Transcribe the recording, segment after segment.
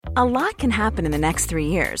A lot can happen in the next 3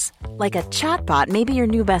 years. Like a chatbot may be your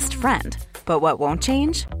new best friend. But what won't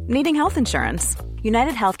change? Needing health insurance.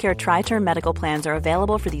 United Healthcare Tri-Term Medical Plans are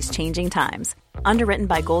available for these changing times. Underwritten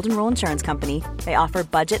by Golden Rule Insurance Company, they offer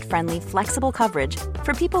budget-friendly, flexible coverage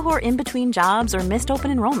for people who are in between jobs or missed open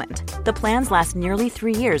enrollment. The plans last nearly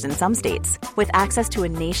 3 years in some states, with access to a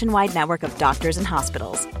nationwide network of doctors and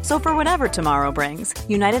hospitals. So for whatever tomorrow brings,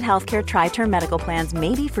 United Healthcare Tri-Term Medical Plans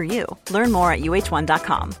may be for you. Learn more at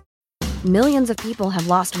uh1.com. Millions of people have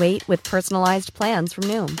lost weight with personalized plans from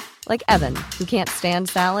Noom. Like Evan, who can't stand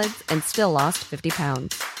salads and still lost 50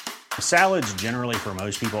 pounds. Salads generally for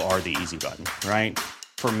most people are the easy button, right?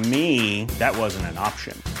 For me, that wasn't an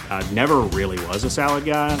option. I never really was a salad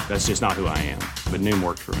guy. That's just not who I am. But Noom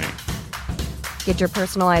worked for me. Get your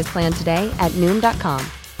personalized plan today at Noom.com.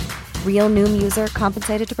 Real Noom user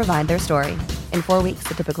compensated to provide their story. In 4 weeks,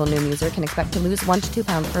 the typical Noom user can expect to lose 1 to 2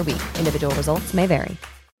 pounds per week. Individual results may vary.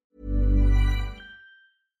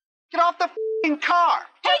 Get off the f***ing car!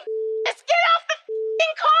 Hey, just get off the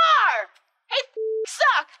f***ing car! Hey,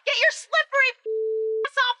 suck! Get your slippery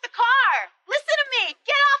ass off the car! Listen to me!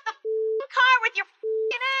 Get off the f***ing car with your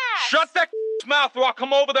f***ing ass! Shut that mouth or I'll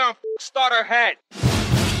come over there and start her head!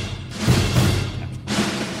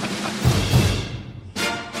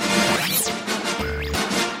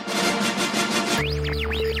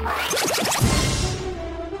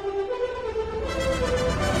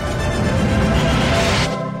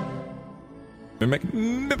 Mimic.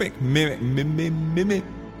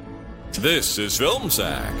 This is Film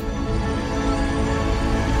Sack.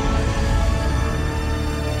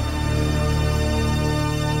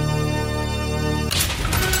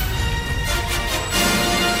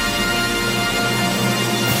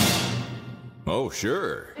 Oh,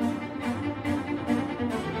 sure.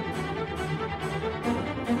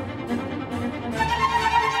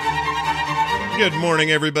 Good morning,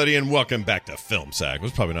 everybody, and welcome back to Film Sack. It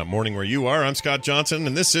was probably not morning where you are. I'm Scott Johnson,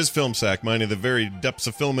 and this is Film Sack, mining the very depths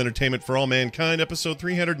of film entertainment for all mankind, episode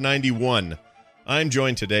 391. I'm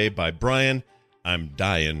joined today by Brian, I'm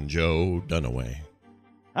dying, Joe Dunaway.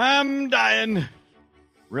 I'm dying.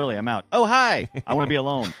 Really, I'm out. Oh, hi. I want to be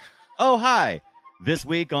alone. Oh, hi. This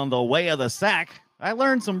week on The Way of the Sack, I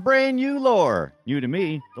learned some brand new lore. New to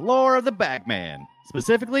me, the lore of the Bagman.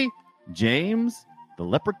 Specifically, James the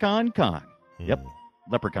Leprechaun Con. Yep,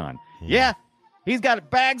 Leprechaun. Yeah, he's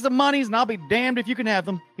got bags of monies, and I'll be damned if you can have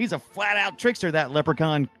them. He's a flat-out trickster, that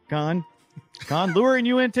Leprechaun Con, luring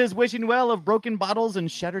you into his wishing well of broken bottles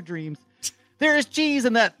and shattered dreams. There is cheese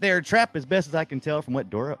in that there trap, as best as I can tell from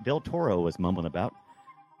what Del Toro was mumbling about.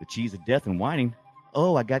 The cheese of death and whining.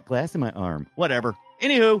 Oh, I got glass in my arm. Whatever.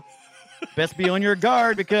 Anywho, best be on your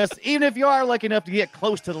guard, because even if you are lucky enough to get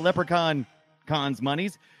close to the Leprechaun Con's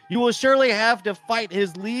monies, you will surely have to fight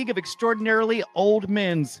his League of Extraordinarily Old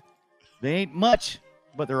Men's. They ain't much,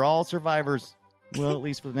 but they're all survivors. Well, at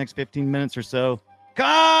least for the next 15 minutes or so.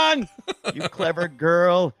 Con! You clever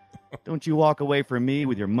girl. Don't you walk away from me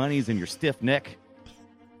with your monies and your stiff neck.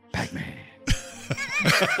 Pac-Man.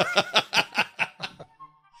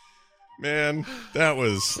 Man, that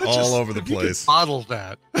was all over the place. Bottle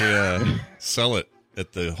that. Yeah, sell it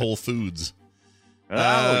at the Whole Foods.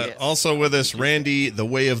 Yes. Also with us, Randy, the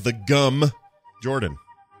Way of the Gum, Jordan.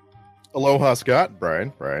 Aloha, Scott.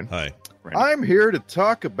 Brian. Hi. I'm here to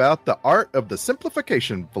talk about the art of the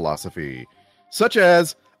simplification philosophy, such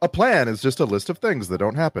as a plan is just a list of things that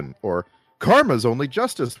don't happen, or karma's only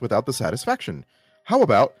justice without the satisfaction. How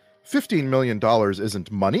about $15 million isn't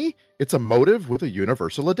money, it's a motive with a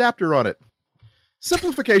universal adapter on it.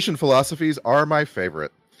 Simplification philosophies are my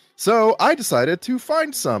favorite. So I decided to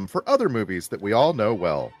find some for other movies that we all know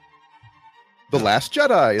well. The Last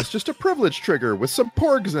Jedi is just a privilege trigger with some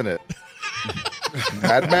porgs in it.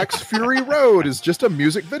 Mad Max Fury Road is just a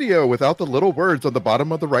music video without the little words on the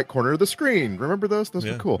bottom of the right corner of the screen. Remember those? Those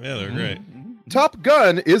were cool. Yeah, they're great. Top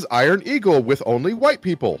Gun is Iron Eagle with only white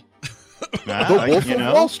people. The Wolf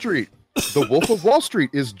of Wall Street. The Wolf of Wall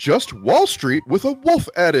Street is just Wall Street with a wolf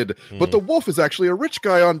added, but the wolf is actually a rich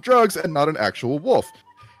guy on drugs and not an actual wolf.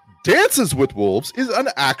 Dances with Wolves is an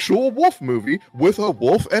actual wolf movie with a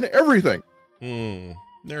wolf and everything.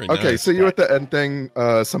 Very okay, nice. so you at the end thing,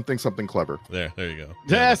 something clever. There you go.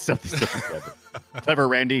 Yeah, something clever. Clever,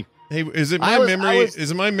 Randy. Hey, is it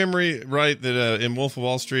my memory right that in Wolf of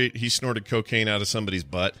Wall Street he snorted cocaine out of somebody's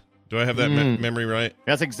butt? Do I have that memory right?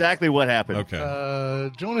 That's exactly what happened.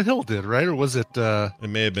 Okay. Jonah Hill did, right? Or was it? It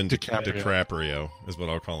may have been DiCaprio, is what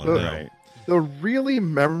I'll call him now. Right. The really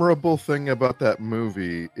memorable thing about that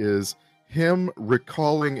movie is him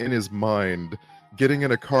recalling in his mind getting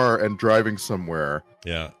in a car and driving somewhere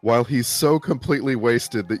Yeah. while he's so completely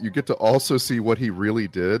wasted that you get to also see what he really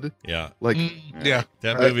did. Yeah. Like, Yeah.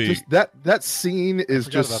 That movie. just that scene is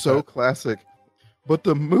forgot just about so that. classic, but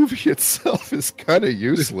the movie itself is kind of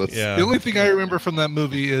useless. Yeah. The only thing I remember from that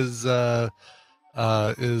movie is Matthew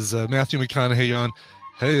McConaughey on.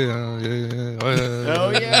 Hey,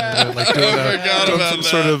 Oh, yeah. like I forgot doing about some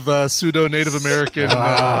sort of pseudo Native American.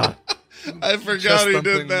 I forgot chest he thumping,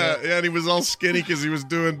 did that. Yeah, and he was all skinny because he was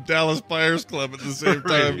doing Dallas Buyers Club at the same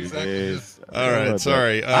Right, time. exactly. All right,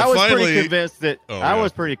 sorry. I was finally, pretty convinced that Oh, I yeah.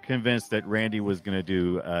 was pretty convinced that Randy was going to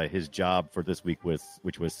do his job for this week,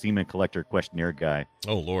 which was semen collector questionnaire guy.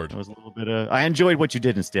 Oh Lord. It was a little bit of. I enjoyed what you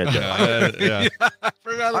did instead, though. Yeah. I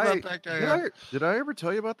forgot about that guy. Did I ever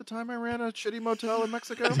tell you about the time I ran a shitty motel in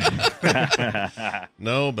Mexico?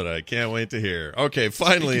 No, but I can't wait to hear. Okay,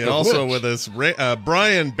 finally, and Speaking of also which. with us,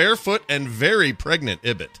 Brian, barefoot and very pregnant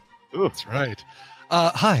Ibbot. That's right.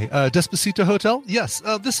 Hi, Despacito Hotel. Yes,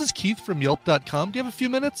 this is Keith from Yelp.com. Do you have a few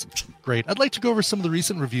minutes? Great. I'd like to go over some of the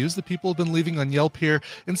recent reviews that people have been leaving on Yelp here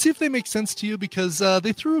and see if they make sense to you because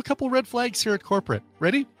they threw a couple red flags here at corporate.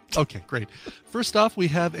 Ready? Okay, great. First off, we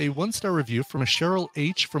have a 1-star review from a Cheryl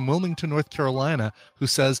H. from Wilmington, North Carolina, who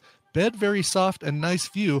says, bed very soft and nice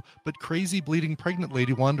view, but crazy bleeding pregnant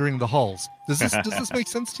lady wandering the halls. Does this make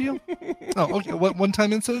sense to you? Oh, okay.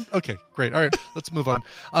 One-time incident? Okay, great. All right, let's move on.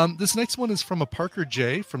 This next one is from a Parker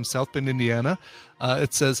J. from South Bend, Indiana.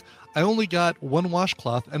 It says, I only got one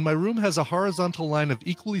washcloth, and my room has a horizontal line of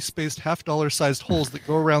equally spaced half-dollar-sized holes that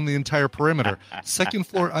go around the entire perimeter. Second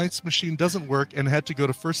floor ice machine doesn't work and had to go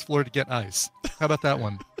to first floor to get ice. How about that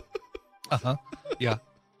one? Uh-huh. Yeah.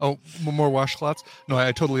 Oh, more washcloths? No,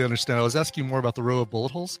 I totally understand. I was asking more about the row of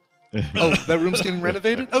bullet holes. Oh, that room's getting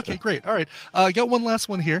renovated? Okay, great. All right. I got one last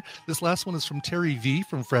one here. This last one is from Terry V.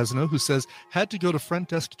 from Fresno, who says, had to go to front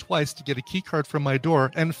desk twice to get a key card from my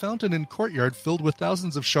door and found an in courtyard filled with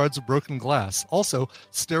thousands of shards of broken glass. Also,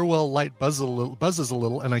 stairwell light buzzes a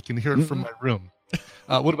little, and I can hear it from my room.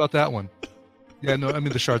 What about that one? Yeah, no, I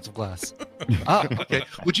mean the shards of glass. Okay.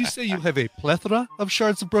 Would you say you have a plethora of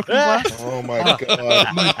shards of broken glass? Oh my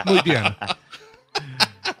god. Muy bien.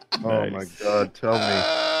 Oh my god. Tell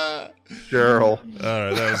me, Cheryl. All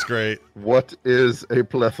right, that was great. What is a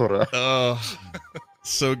plethora? Oh,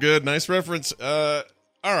 so good. Nice reference. All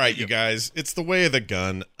right, you guys. It's The Way of the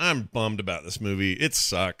Gun. I'm bummed about this movie. It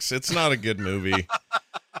sucks. It's not a good movie.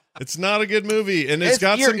 It's not a good movie, and it's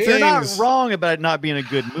got some things. You're not wrong about it not being a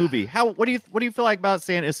good movie. What do you feel like about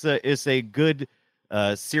saying it's a good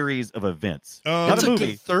series of events? Not It's a a movie.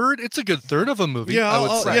 good third. It's a good third of a movie. Yeah, I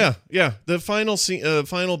would say. yeah. The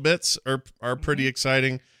final bits are pretty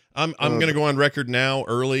exciting. I'm going to go on record now,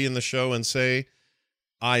 early in the show, and say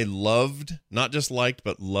I loved, not just liked,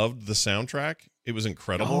 but loved the soundtrack. It was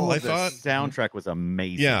incredible. I thought the soundtrack was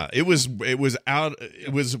amazing. Yeah, it was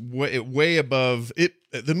way above it.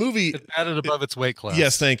 The movie It batted above its weight class.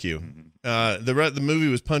 Yes, thank you. The movie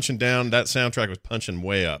was punching down. That soundtrack was punching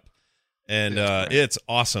way up, and it's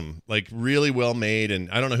awesome. Like really well made. And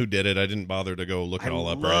I don't know who did it. I didn't bother to go look it all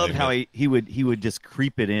up. I loved how but- he would just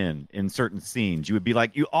creep it in certain scenes. You would be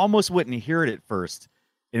like, you almost wouldn't hear it at first,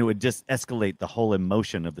 and it would just escalate the whole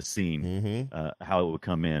emotion of the scene. How it would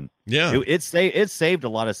come in. Yeah, it saved a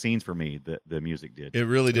lot of scenes for me. The music did. It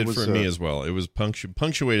really did was, for me as well. It was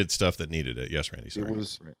punctuated stuff that needed it. Yes, Randy. Sorry.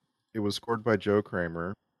 It was scored by Joe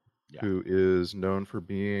Kramer, who is known for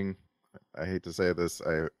being, I hate to say this,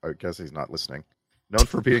 I guess he's not listening, known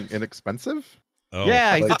for being inexpensive. Oh.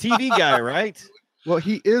 Yeah, he's a TV guy, right? Well,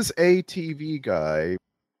 he is a TV guy,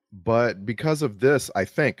 but because of this, I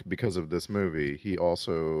think because of this movie, he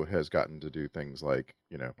also has gotten to do things like,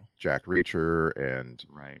 Jack Reacher and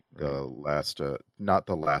the last, not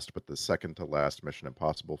the last, but the second to last Mission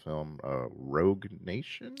Impossible film, Rogue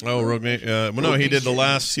Nation. Oh, Rogue Nation. Well, no, he did the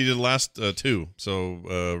last. He did the last two.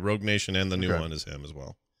 So Rogue Nation and the new one is him as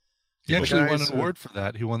well. He actually won Guys, an award for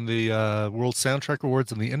that. He won the World Soundtrack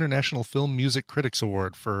Awards and the International Film Music Critics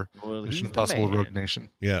Award for Mission Impossible Rogue Nation.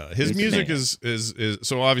 Yeah, his music is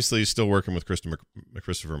so obviously he's still working with Christopher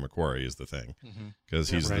McQuarrie is the thing because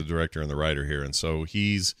he's the director and the writer here, and so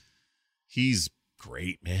he's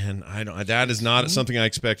great, man. That is not something I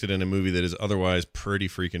expected in a movie that is otherwise pretty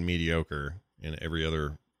freaking mediocre in every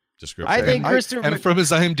other description. I think Christopher. And from his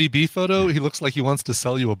IMDb photo, he looks like he wants to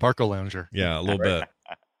sell you a Barco Lounger. Yeah, a little bit.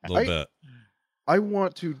 A little bit. I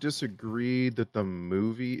want to disagree that the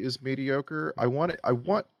movie is mediocre. I want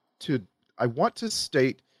to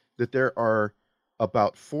state that there are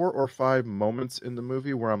about 4 or 5 moments in the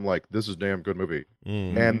movie where I'm like, this is a damn good movie.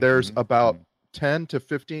 And there's about 10 to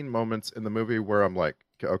 15 moments in the movie where I'm like,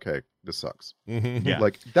 okay, this sucks. Yeah.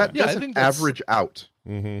 Like that Yeah, I doesn't think that's- average out.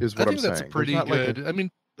 Is what I think I'm that's saying. a pretty There's not like good. I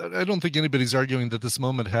mean, I don't think anybody's arguing that this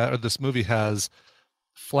movie has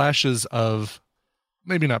flashes of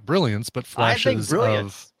maybe not brilliance, but flashes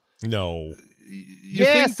brilliance. of No. You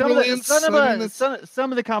think brilliance? Some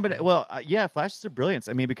of the combination. Well, yeah, flashes of brilliance.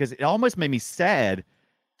 I mean, because it almost made me sad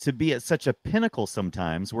to be at such a pinnacle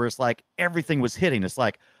sometimes, where it's like everything was hitting. It's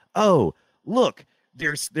like, oh, look,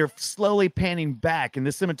 they're slowly panning back, and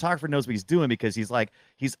the cinematographer knows what he's doing because he's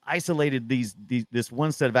isolated this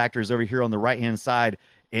one set of actors over here on the right hand side,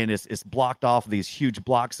 and it's blocked off these huge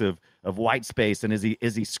blocks of white space. And as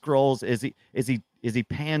he scrolls, as he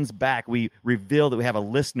pans back, we reveal that we have a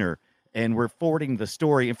listener. And we're forwarding the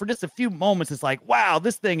story. And for just a few moments, it's like, wow,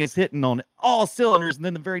 this thing is hitting on all cylinders. And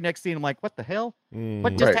then the very next scene, I'm like, what the hell?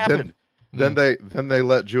 What just happened? Then they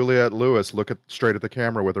let Juliette Lewis look straight at the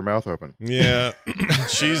camera with her mouth open. Yeah,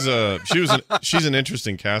 she's an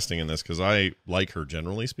interesting casting in this because I like her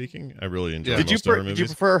generally speaking. I really enjoy most of her movies. Did you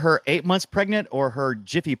prefer her 8 months pregnant or her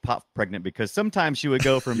Jiffy Pop pregnant? Because sometimes she would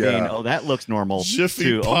go from being, oh, that looks normal Jiffy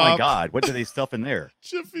to, Pop. oh my God, what do they stuff in there?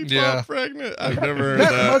 Jiffy Pop pregnant. I've never heard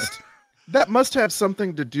that. That must have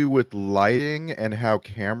something to do with lighting and how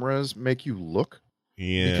cameras make you look.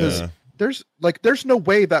 Yeah. Because there's no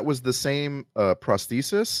way that was the same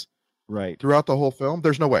prosthesis throughout the whole film.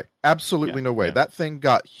 There's no way. Absolutely no way. Yeah. That thing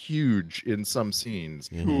got huge in some scenes.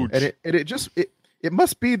 Huge. And it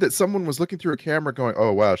must be that someone was looking through a camera going,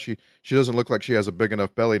 oh wow, she doesn't look like she has a big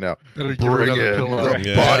enough belly now. Better give her another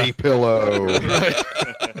pillow. Body pillow.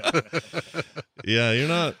 Yeah,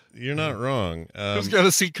 you're not wrong. Who's got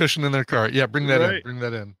a seat cushion in their car? Yeah, bring that in. Bring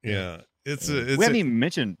that in. Yeah. We haven't even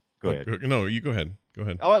mentioned. Go ahead. No, you go ahead. Go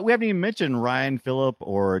ahead. Oh, we haven't even mentioned Ryan Phillip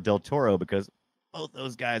or Del Toro because both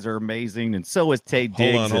those guys are amazing, and so is Taye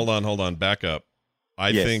Diggs. Hold on. Back up.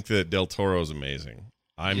 I think that Del Toro's amazing.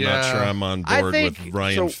 I'm not sure I'm on board with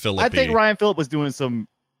Ryan Phillip. I think Ryan Phillip was doing some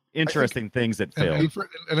interesting things that failed.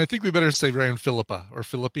 And I think we better say Ryan Philippa or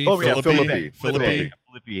Philippi. Oh, yeah, Philippi,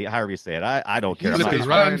 however you say it. I don't care.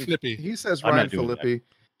 Ryan Philippi. He says Ryan Philippi.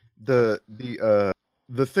 The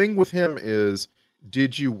thing with him is,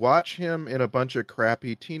 did you watch him in a bunch of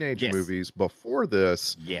crappy teenage movies before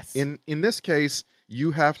this? Yes. In this case,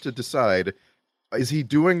 you have to decide, is he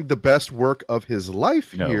doing the best work of his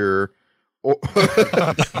life here? Or,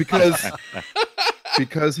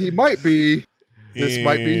 because he might be. This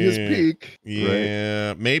might be his peak.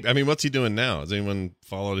 Yeah, maybe. I mean, what's he doing now? Has anyone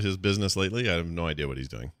followed his business lately? I have no idea what he's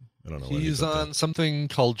doing. I don't know. He's on something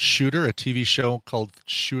called Shooter, a TV show called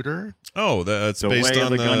Shooter. Oh, that's based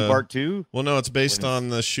on the Gun Part 2? Well, no, it's based on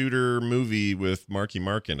the Shooter movie with Marky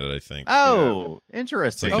Mark in it, I think. Oh,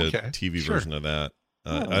 interesting. It's like a TV version of that.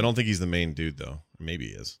 I don't think he's the main dude, though. Maybe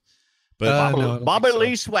he is. But Bobby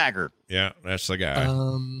Lee Swagger. Yeah, that's the guy.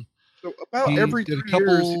 So about every 3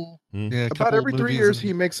 years,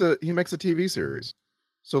 he makes a TV series.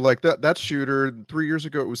 So like that's Shooter. 3 years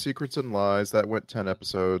ago, it was Secrets and Lies. That went 10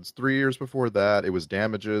 episodes. 3 years before that, it was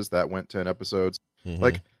Damages. That went 10 episodes.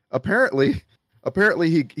 Like apparently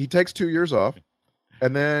he takes 2 years off,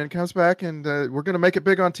 and then comes back, and we're gonna make it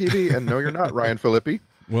big on TV. And no, you're not, Ryan Philippi.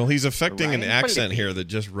 Well, he's affecting an accent here that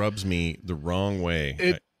just rubs me the wrong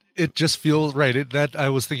way. It just feels right. That I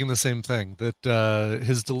was thinking the same thing. That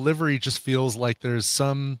his delivery just feels like there's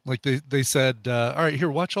some, like they said, all right,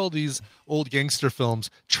 here, watch all these old gangster films.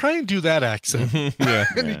 Try and do that accent.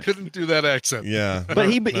 And he couldn't do that accent. Yeah, but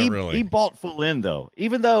he bought full in though,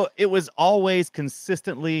 even though it was always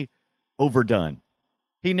consistently overdone.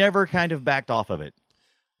 He never kind of backed off of it.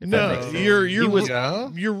 No, you're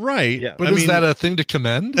right. Yeah. But is that a thing to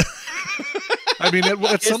commend? I mean,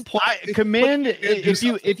 at some point, commend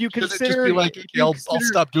if you consider like, okay, I'll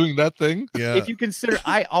stop doing that thing. Yeah. If you consider,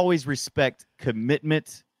 I always respect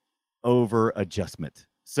commitment over adjustment.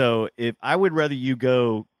 So if I would rather you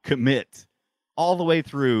go commit all the way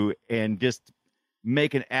through and just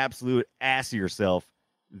make an absolute ass of yourself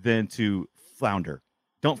than to flounder.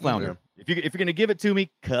 Don't flounder. If you're gonna give it to me,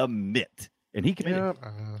 commit. And he committed.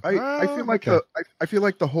 I feel like I feel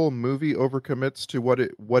like the whole movie overcommits to what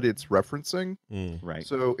it's referencing. Right.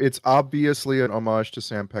 So it's obviously an homage to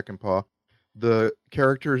Sam Peckinpah. The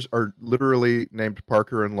characters are literally named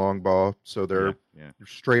Parker and Longbaugh, so they're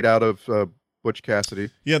straight out of Butch Cassidy.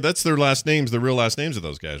 Yeah, that's their last names, the real last names of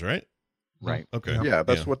those guys, right? Right. Okay. Yeah,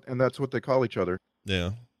 that's what they call each other.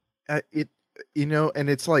 Yeah. And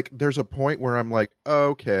it's like there's a point where I'm like,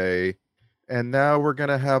 okay. And now we're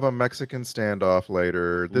gonna have a Mexican standoff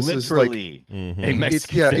later. This literally is like a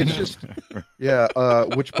Mexican. It's just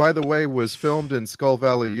which by the way was filmed in Skull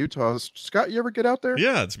Valley, Utah. Scott, you ever get out there?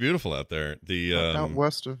 Yeah, it's beautiful out there. The out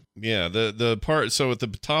west of the part. So at the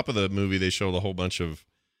top of the movie, they show a whole bunch of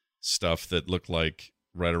stuff that looked like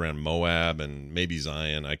right around Moab and maybe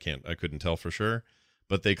Zion. I couldn't tell for sure,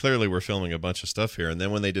 but they clearly were filming a bunch of stuff here. And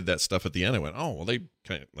then when they did that stuff at the end, I went, oh, well, they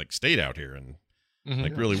kind of like stayed out here and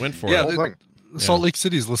like really went for it. Salt Lake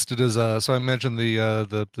City is listed as so I mentioned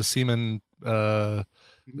the Seaman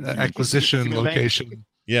acquisition location.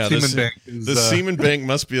 Yeah, Seaman Bank is, the Seaman Bank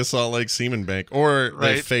must be a Salt Lake Seaman Bank, or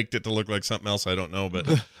they faked it to look like something else. I don't know, but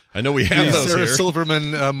I know we have those Sarah here.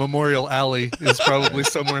 Silverman Memorial Alley is probably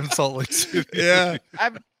somewhere in Salt Lake City. Yeah,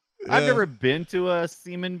 I've never been to a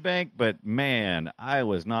Seaman Bank, but man, I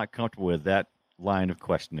was not comfortable with that line of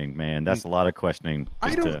questioning. Man, that's a lot of questioning.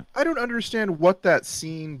 I don't understand what that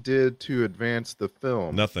scene did to advance the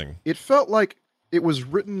film. Nothing. It felt like it was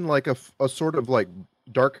written like a sort of like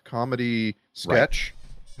dark comedy sketch.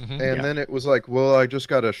 Mm-hmm. And then it was like, well, I just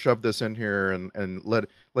got to shove this in here and let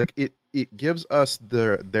like it gives us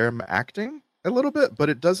them acting a little bit, but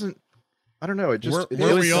it doesn't. I don't know. It just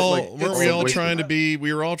weren't we all trying to be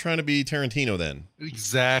Tarantino then?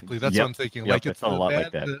 Exactly. That's what I'm thinking. Yep, like it's a lot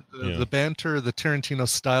like that. The banter, the Tarantino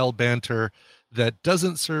style banter that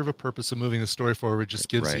doesn't serve a purpose of moving the story forward. Just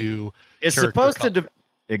gives you. It's supposed to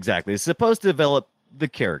exactly. It's supposed to develop the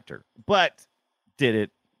character, but did it?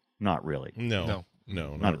 Not really. No,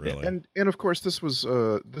 not really. And of course, this was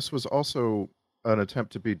also an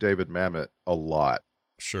attempt to be David Mamet a lot.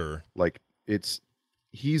 Sure. Like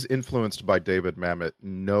he's influenced by David Mamet,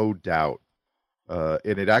 no doubt.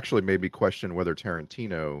 And it actually made me question whether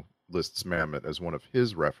Tarantino lists Mamet as one of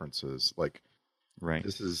his references. Like,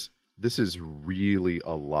 this is really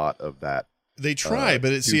a lot of that. They try,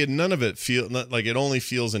 but none of it like it only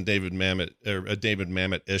feels in David Mamet or a David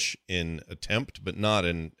Mamet-ish in attempt, but not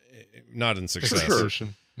in success. For sure.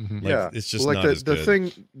 Like, yeah, it's just like not as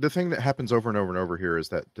good. The thing that happens over and over and over here is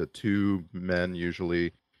that the two men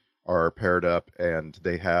usually are paired up and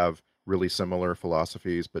they have really similar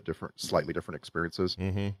philosophies but slightly different experiences.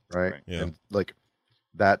 Mm-hmm. Right? Yeah. And like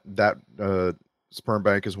that Sperm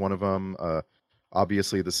Bank is one of them.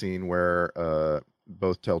 Obviously the scene where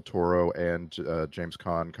both Del Toro and James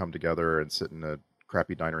Caan come together and sit in a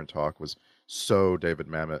crappy diner and talk was so David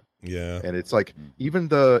Mamet. Yeah. And it's like even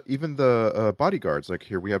the bodyguards, like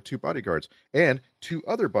here we have two bodyguards and two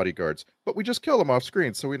other bodyguards, but we just kill them off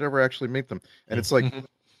screen, so we never actually meet them. And it's like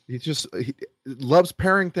he loves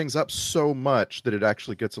pairing things up so much that it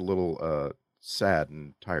actually gets a little sad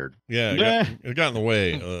and tired. Yeah, it got in the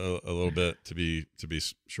way a little bit to be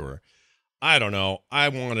sure. I don't know. I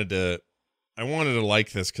wanted to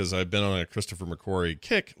like this because I've been on a Christopher McQuarrie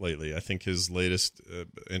kick lately. I think his latest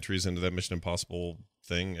entries into that Mission Impossible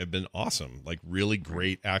thing have been awesome. Like really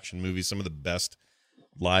great action movies. Some of the best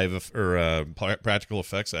live or practical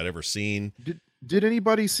effects I'd ever seen. Did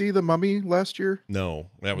anybody see The Mummy last year? No,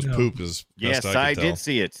 that was poop. Yes, I did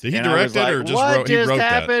see it. Did he direct it or just wrote that? What just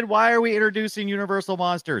happened? Why are we introducing Universal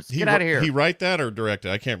monsters? Get out of here. He write that or direct it?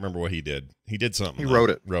 I can't remember what he did. He did something. He wrote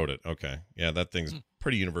it. Wrote it. Okay. Yeah, that thing's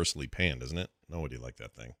pretty universally panned, isn't it? Nobody liked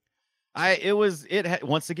that thing.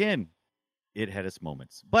 Once again, it had its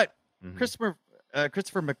moments. But Christopher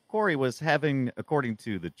McQuarrie was having, according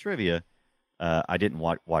to the trivia, I didn't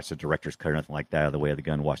watch the director's cut or nothing like that, out of the way of the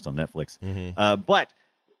gun, watched on Netflix. But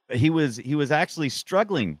he was actually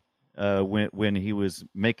struggling when he was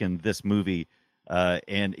making this movie,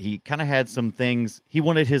 and he kind of had some things. He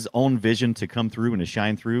wanted his own vision to come through and to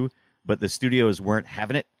shine through, but the studios weren't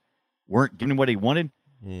having it, weren't giving him what he wanted,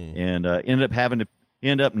 and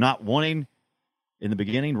ended up not wanting in the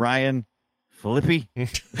beginning Ryan Phillippe,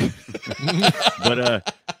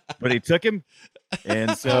 but he took him.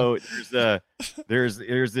 And so there's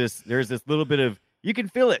this little bit of, you can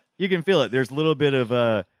feel it. There's a little bit of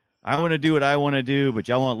I want to do what I want to do, but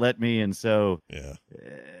y'all won't let me. And so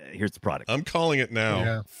here's the product. I'm calling it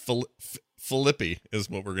now. Phillippe is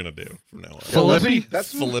what we're gonna do from now on. Phillippe?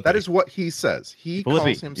 That is what he says. He Phillippe,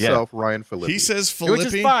 calls himself Ryan Phillippe. He says Phillippe,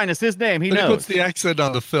 which is fine. It's his name. He knows. He puts the accent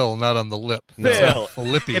on the Phil, not on the lip. Phil.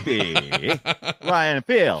 Phillippe. Ryan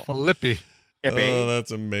Phil. Phillippe. Oh,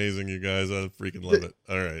 that's amazing, you guys. I freaking love it.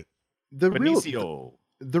 All right. The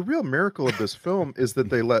real miracle of this film is that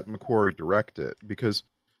they let McQuarrie direct it, because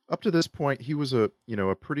up to this point he was a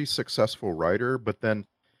pretty successful writer, but then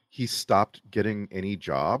he stopped getting any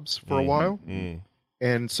jobs for a while.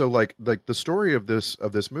 And so like the story of this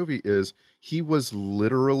movie is he was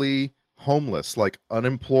literally homeless, like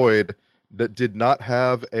unemployed, that did not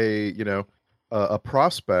have a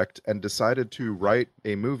prospect, and decided to write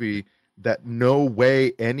a movie that no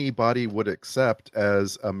way anybody would accept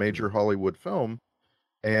as a major Hollywood film,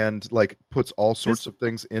 and like puts all sorts of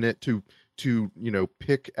things in it to to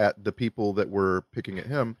pick at the people that were picking at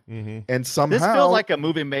him, Mm-hmm. and somehow This feels like a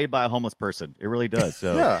movie made by a homeless person. It really does.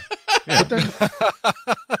 So yeah. But then,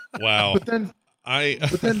 Wow. but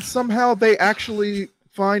then somehow they actually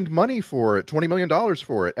find money for it, $20 million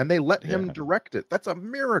for it, and they let him direct it. That's a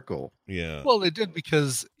miracle. Yeah. Well, they did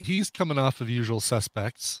because he's coming off of Usual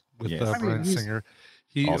Suspects with Yes. Bryan Singer.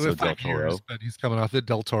 He Also with Del 5 years, Toro. but he's coming off it.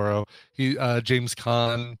 Del Toro. He James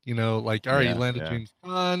Caan. All right, Yeah, you landed yeah. James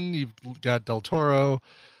Caan. You've got Del Toro.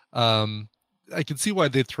 I can see why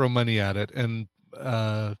they'd throw money at it, and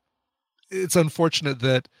it's unfortunate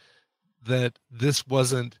that this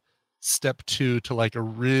wasn't step 2 to like a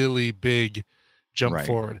really big jump Right.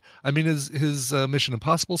 forward. I mean, his Mission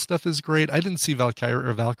Impossible stuff is great. I didn't see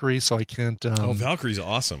Valkyrie, so I can't. Valkyrie's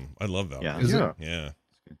awesome. I love Valkyrie. Yeah. Is it? Yeah. Yeah.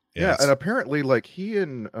 Yeah, it's- and apparently, like he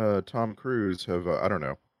and Tom Cruise have, I don't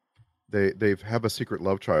know, they have a secret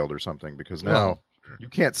love child or something because now Well, you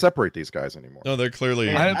can't separate these guys anymore. no, they're clearly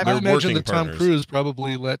I they're imagine working that Tom partners. Cruise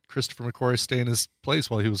probably let Christopher McQuarrie stay in his place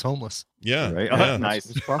while he was homeless. Yeah. Right? Yeah. Nice.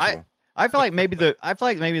 It's possible. I feel like maybe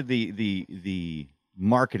the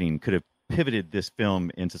marketing could have pivoted this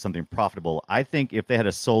film into something profitable. I think if they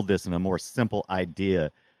had sold this in a more simple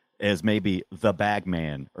idea as maybe The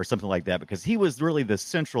Bagman or something like that, because he was really the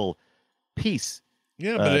central piece.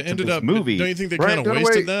 Yeah, but it to ended this up. movie. Don't you think they Brian kind of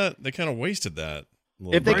wasted Dunaway- that? They kind of wasted that. a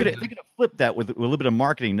little If they bit. could have flipped that with a little bit of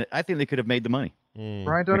marketing, I think they could have made the money. Mm.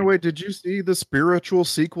 Brian Dunaway, did you see the spiritual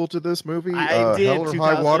sequel to this movie, I did. Hell or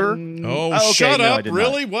High Water? 2000 Oh, okay, shut no, I up! did not.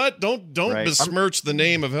 Really? What? Don't Right. besmirch the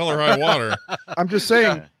name of Hell or High Water. I'm just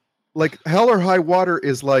saying, like Hell or High Water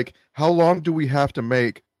is like, how long do we have to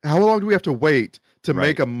wait to Right.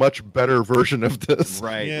 make a much better version of this?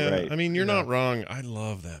 Right, yeah, right. I mean, you're not wrong. I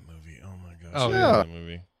love that movie. Oh my gosh, Oh, I yeah. love that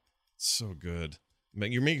movie. It's so good.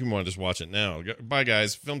 You're making me want to just watch it now. Bye,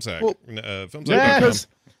 guys. Film Sack. Well, Film yeah. Sack.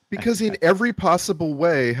 Because in every possible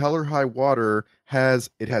way, Hell or High Water has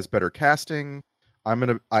better casting.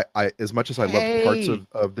 I as much as I love parts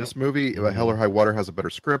of this movie, Hell or High Water has a better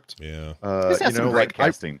script. Yeah. This has some great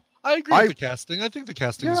casting. I agree with the casting. I think the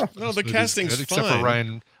casting is Yeah. No, the is casting's good, except fine. for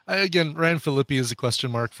Ryan. Ryan Phillippe is a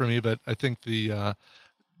question mark for me, but I think the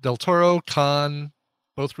Del Toro, Khan,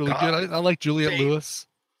 both really good. I like Juliette Lewis.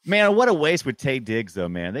 Man, what a waste with Taye Diggs, though.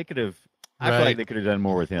 Man, they could have. I feel Right. like they could have done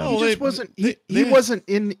more with him. Oh, He just wasn't. He wasn't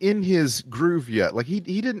in his groove yet. Like he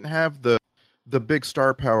didn't have the big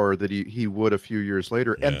star power that he would a few years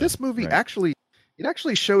later. And Yeah. this movie Right.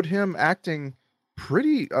 actually showed him acting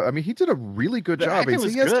pretty. I mean, he did a really good The job. acting He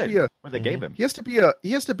was has to good. be a What they gave him. he has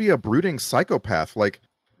to be a brooding psychopath. Like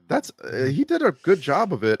that's he did a good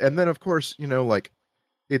job of it. And then of course, like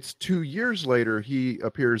it's 2 years later he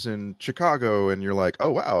appears in Chicago, and you're like, oh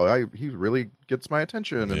wow, he really gets my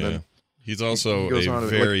attention. And Yeah. then He's also he goes on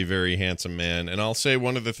a to, very, very handsome man. And I'll say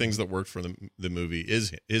one of the things that worked for the movie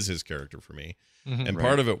is his character for me. Mhm. And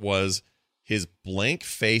part of it was his blank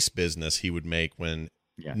face business he would make when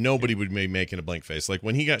Yeah. nobody would be making a blank face. Like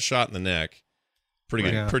when he got shot in the neck, pretty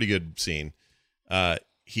good, Yeah. pretty good scene.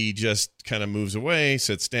 He just kind of moves away,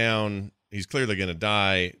 sits down. He's clearly going to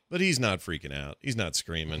die, but he's not freaking out. He's not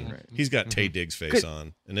screaming. Right. He's got Taye Diggs' face Good-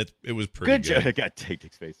 on, and it was pretty Good good. job. Got Taye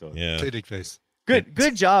Diggs' face on. Yeah. Taye Diggs face.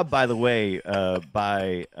 Good job, by the way,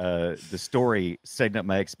 by the story setting up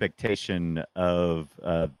my expectation of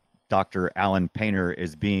Dr. Alan Painter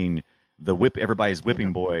as being everybody's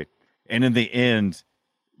whipping boy, and in the end,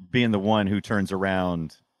 being the one who turns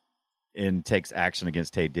around and takes action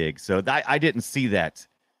against Taye Diggs. So I didn't see that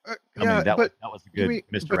coming. That was a good But give me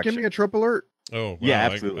misdirection. a trip alert. Oh, wow, Yeah,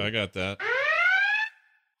 absolutely. I got that.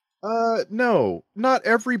 No, not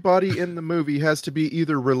everybody in the movie has to be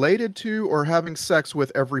either related to or having sex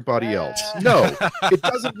with everybody else. No, it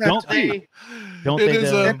doesn't have Don't to be. they? Don't It they?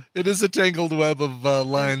 is though? it is a tangled web of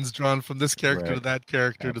lines drawn from this character to Right. that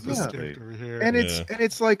character to this Absolutely. character over here. And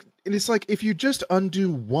it's like if you just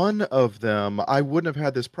undo one of them, I wouldn't have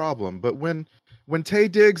had this problem. But when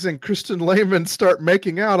Taye Diggs and Kristen Lehman start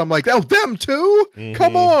making out, I'm like, oh, them too?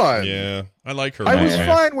 Come on. Yeah, I like her. I was more.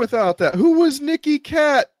 fine without that. Who was Nikki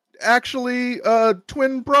Cat actually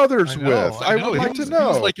twin brothers with? I would like to He know.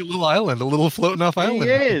 was like a little island, a little floating off island. He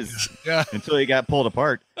is. Yeah. Until he got pulled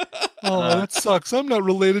apart. Oh, that sucks. I'm not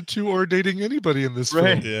related to or dating anybody in this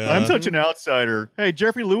Right. film. Yeah. I'm such an outsider. Hey,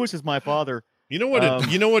 Jeffrey Lewis is my father. You know what?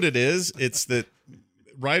 You know what it is? It's that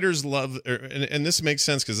writers love, and this makes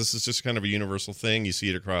sense because this is just kind of a universal thing. You see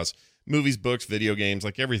it across movies, books, video games,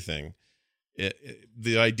 like everything.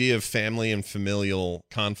 the idea of family and familial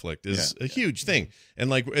conflict is a huge thing. And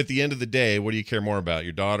like at the end of the day, what do you care more about,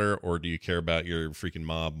 your daughter, or do you care about your freaking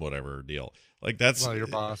mob, whatever deal? Like that's your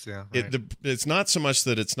boss. Yeah. Right. It's not so much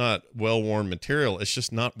that it's not well-worn material. It's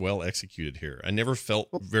just not well executed here. I never felt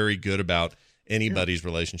very good about anybody's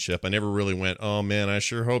relationship. I never really went, oh man, I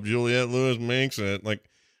sure hope Juliette Lewis makes it. Like,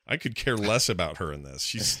 I could care less about her in this.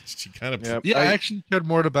 She kind of I actually cared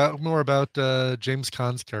more about James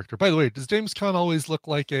Caan's character. By the way, does James Caan always look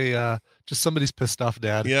like a just somebody's pissed off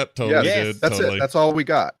dad? Yep, totally. Yes, Dude, that's totally. it. That's all we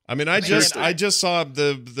got. I mean, I just saw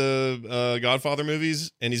the Godfather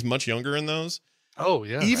movies, and he's much younger in those. Oh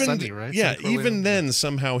yeah, even Sonny, right? yeah, Sonny even Corleone. then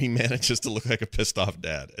somehow he manages to look like a pissed off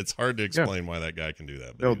dad. It's hard to explain why that guy can do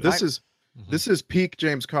that. But No, this is peak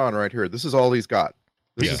James Caan right here. This is all he's got.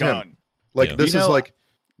 This is him. Like this is like.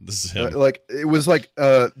 This is him. Like it was like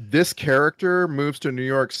this character moves to New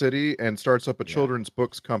York City and starts up a children's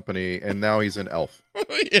books company, and now he's an elf.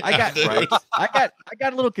 I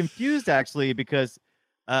got a little confused actually because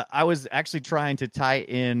I was actually trying to tie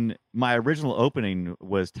in my original opening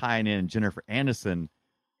was tying in Jennifer Aniston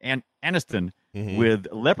with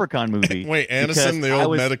Leprechaun movie. Wait, Aniston, the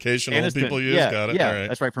old medication old people use. Yeah, got it. yeah, all right.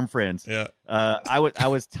 that's right from Friends. Yeah. I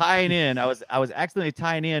was tying in. I was accidentally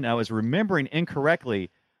tying in. I was remembering incorrectly.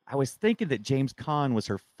 I was thinking that James Caan was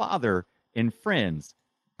her father in Friends,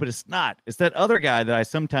 but it's not. It's that other guy that I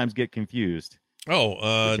sometimes get confused.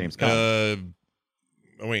 Oh, James Caan.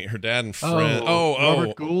 Wait, her dad and Friends.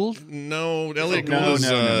 Robert Gould? No, Elliot Gould. No, is,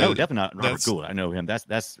 definitely not Robert Gould. I know him. That's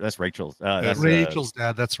Rachel's. That's Rachel's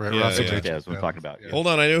dad. That's right. Yeah, Rachel's dad. That's what I'm talking about. Yeah. Hold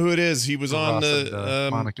on, I know who it is. He was on the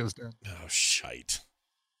Monica's dad. Oh shite!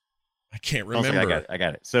 I can't Oh, sorry, remember. I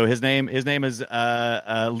got it. So his name is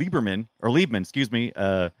Lieberman or Liebman. Excuse me.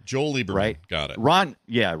 Joel Lieberman. Right. Got it. Ron.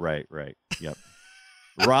 Yeah. Right. Yep.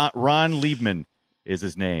 Ron Liebman is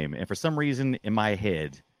his name, and for some reason in my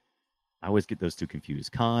head, I always get those two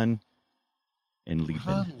confused. Caan and Liebman.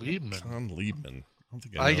 Con Liebman. I don't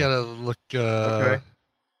think I gotta look. Okay.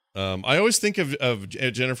 I always think of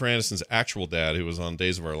Jennifer Aniston's actual dad, who was on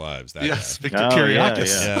Days of Our Lives. That Yes, guy. Victor Oh,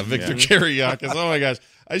 Kiriakis. Yeah, Victor Kiriakis. Oh my gosh,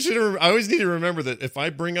 I always need to remember that if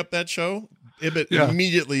I bring up that show, Ibbott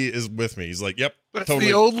immediately is with me. He's like, "Yep, That's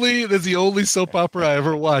totally." that's the only soap opera I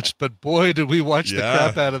ever watched. But boy, did we watch the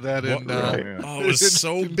crap out of that in. Oh, it was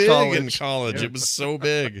so in big college. in college. Yeah. It was so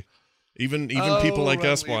big. Even people like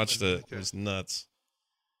us watched it. Okay. It was nuts.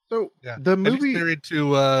 So Yeah. the And he's movie. married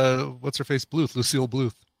to what's her face, Lucille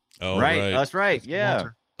Bluth. Oh, right. That's right. Yeah.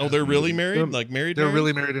 Walter. Oh, they're really married? Um, Like married? They're married?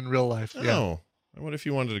 really married in real life. Yeah. Oh. What if he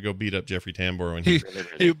wanted to go beat up Jeffrey Tambor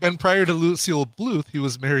when And prior to Lucille Bluth, he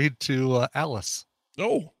was married to Alice.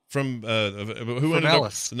 Oh, from who From ended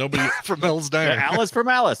Alice. up nobody from Mel's Diner. Alice from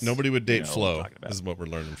Alice. nobody would date You know what Flo. I'm talking about. This is what we're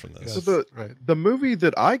learning from this. So the movie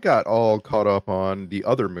that I got all caught up on, the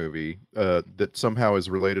other movie that somehow is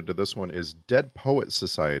related to this one, is Dead Poets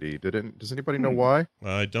Society. Does anybody know why?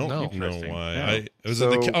 I don't know Interesting. why.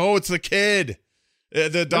 No. It's the kid.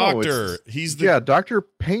 The doctor. He's the Dr.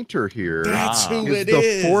 Painter here. That's who is it the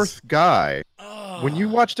is. fourth guy. When you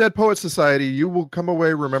watch Dead Poets Society, you will come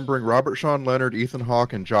away remembering Robert Sean Leonard, Ethan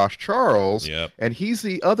Hawke, and Josh Charles. Yep. And he's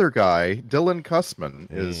the other guy. Dylan Cussman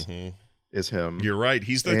is him. You're right.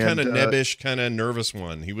 He's the And, kind of nebbish, kind of nervous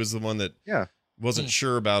one. He was the one that wasn't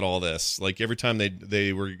sure about all this. Like every time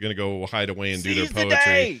they were going to go hide away and do their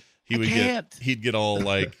poetry, he'd get all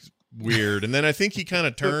like weird. And then I think he kind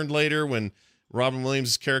of turned later when Robin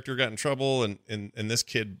Williams' character got in trouble, and this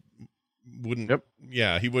kid wouldn't.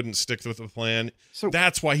 He wouldn't stick with the plan. So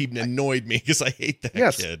that's why he annoyed me, because I hate that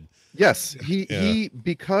kid. Yes, he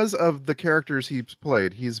because of the characters he's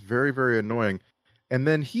played, he's very, very annoying. And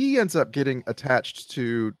then he ends up getting attached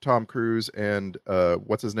to Tom Cruise and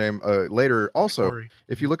what's his name later. Also,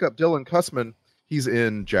 if you look up Dylan Cussman, he's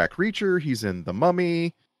in Jack Reacher, he's in The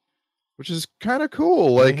Mummy, which is kind of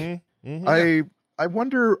cool. Like I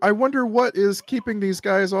wonder what is keeping these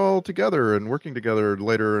guys all together and working together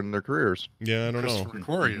later in their careers. Yeah, I don't know. Christopher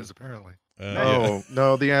McQuarrie is apparently.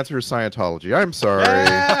 No, the answer is Scientology. I'm sorry.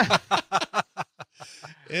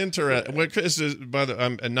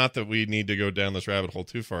 Not that we need to go down this rabbit hole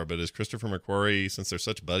too far, but is Christopher McQuarrie, since they're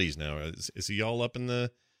such buddies now, is he all up in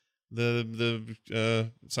the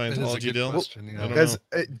Scientology deal? As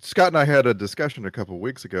Scott and I had a discussion a couple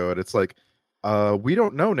weeks ago, and it's like we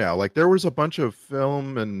don't know now. Like there was a bunch of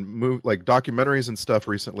film and documentaries and stuff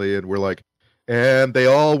recently, and we're like, and they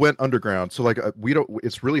all went underground. So like we don't.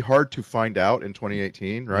 It's really hard to find out in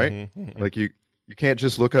 2018, right? Mm-hmm. Like you can't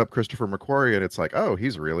just look up Christopher McQuarrie and it's like, oh,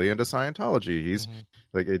 he's really into Scientology. He's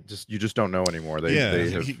like, you just don't know anymore. They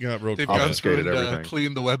have he got real They've gone through confiscated and everything.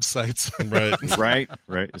 cleaned the websites. right.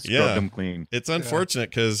 right. Scrub Yeah. them clean. It's unfortunate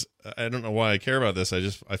because I don't know why I care about this.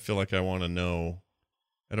 I feel like I want to know.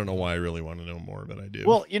 I don't know why I really want to know more, but I do.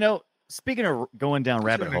 Well, speaking of going down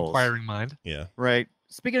rabbit An holes, inquiring mind. yeah. right?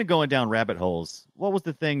 Speaking of going down rabbit holes, what was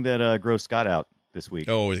the thing that grossed Scott out this week?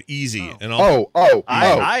 Oh, it's easy. Oh. And I'll,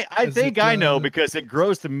 I Is think it, I know because it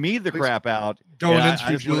grossed me the crap out. Going And I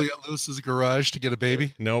into just wanna- Juliette Lewis's garage to get a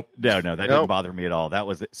baby. nope. No, that Nope. didn't bother me at all. That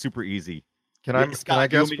was super easy. Can I Scott,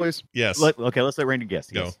 guess, you want me- please? Yes. Let's let Randy guess.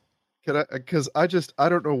 Go. Yes. Can I? Because I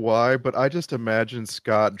don't know why, but I just imagine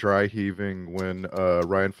Scott dry heaving when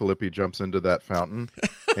Ryan Phillippe jumps into that fountain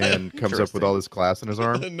and comes up with all this glass in his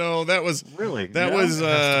arm. No, that was Really? that No?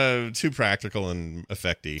 was too practical and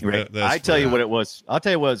effecty. Right. That's I tell you for- what it was. I'll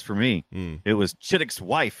tell you what it was for me. Mm. It was Chittick's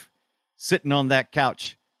wife sitting on that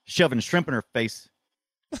couch, shoving shrimp in her face.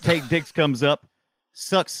 Tate Diggs comes up,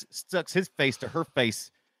 sucks his face to her face,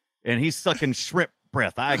 and he's sucking shrimp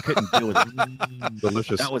breath. I couldn't deal with it.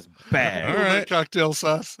 Delicious. That was bad. All right. Cocktail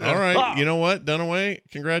sauce. All right, Ah. you know what, Dunaway?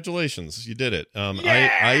 Congratulations, you did it.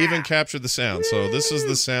 I even captured the sound. So this is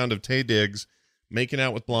the sound of Tay Diggs making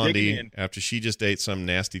out with Blondie Digging in. after she just ate some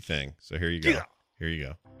nasty thing. So here you go. Here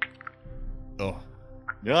you go.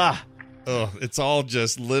 Ah. Oh, it's all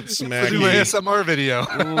just lip It's a smacking. new ASMR video.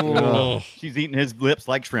 Oh. She's eating his lips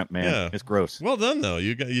like shrimp, man. Yeah. It's gross. Well done though.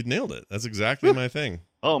 You nailed it. That's exactly my thing.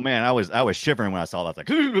 Oh man, I was shivering when I saw that. Like,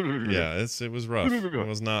 Yeah, it was rough. It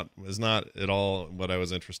was not at all what I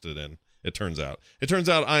was interested in. It turns out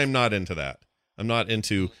I am not into that. I'm not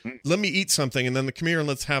into let me eat something and then come here and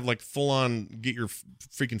let's have like full on get your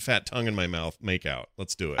freaking fat tongue in my mouth make out.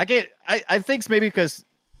 Let's do it. I think it's maybe because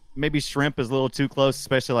maybe shrimp is a little too close,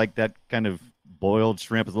 especially like that kind of boiled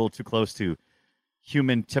shrimp is a little too close to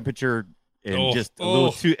human temperature and just a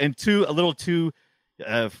little too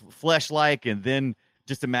flesh-like, and then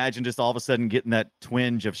just imagine just all of a sudden getting that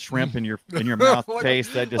twinge of shrimp in your mouth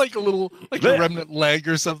taste that just like a remnant leg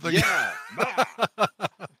or something. Yeah.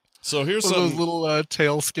 So here's One of some those little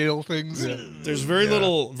tail scale things. There's very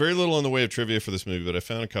little in the way of trivia for this movie, but I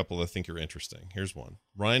found a couple I think are interesting. Here's one.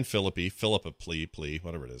 Ryan Phillippe,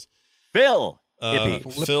 whatever it is. Phil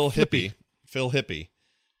Hippie. Phil Hippie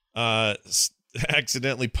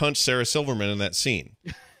accidentally punched Sarah Silverman in that scene.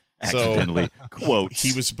 Accidentally, quote.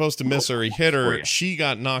 He was supposed to miss her. He hit For her. ya. She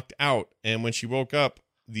got knocked out, and when she woke up,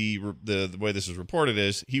 the way this is reported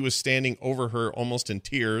is he was standing over her almost in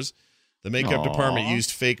tears. The makeup department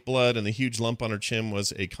used fake blood, and the huge lump on her chin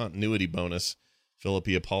was a continuity bonus.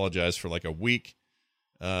 Phillippe apologized for like a week.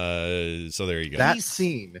 So there you go. That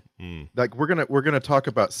scene, like we're gonna talk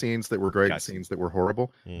about scenes that were great, and scenes that were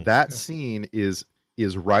horrible. That scene is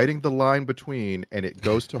writing the line between, and it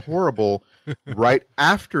goes to horrible right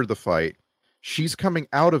after the fight. She's coming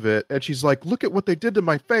out of it, and she's like, "Look at what they did to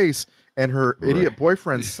my face." And her idiot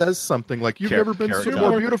boyfriend says something like, "You've never been so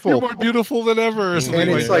more beautiful. You're more beautiful than ever." Or something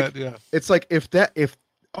And it's like, that. Yeah. it's like if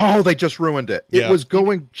they just ruined it. Yeah. It was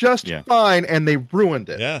going just fine, and they ruined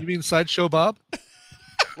it. Yeah. You mean Sideshow Bob?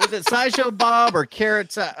 Was it Sideshow Bob or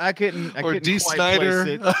Carrots? I couldn't Or quite D. place Snyder.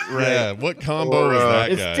 it. Yeah, what combo is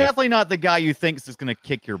that It's guy? definitely not the guy you think is going to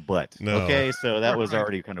kick your butt. No. Okay, so that was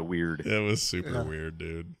already kind of weird. That was super weird,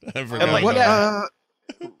 dude. I And forgot like, about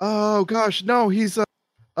Oh gosh, no, he's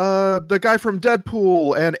the guy from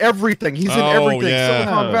Deadpool and everything. He's in everything. yeah.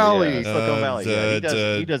 Silicon Valley. Silicon Valley.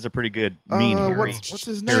 Yeah, he does a pretty good mean. Harry. What's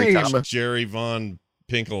his Harry name? Tyler. Jerry Von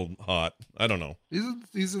Pinkelhot. I don't know.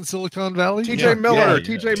 He's in Silicon Valley. TJ Miller. Yeah.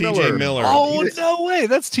 TJ TJ Miller. Miller. Oh no way!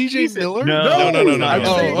 That's TJ Miller. No. I'm He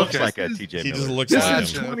saying looks okay. like a TJ He Miller. just looks This like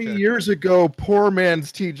is him. 20 Okay. years ago. Poor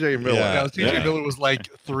man's TJ Miller. Yeah. TJ Miller was like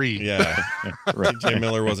 3. Yeah. TJ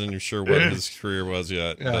Miller wasn't even sure what his career was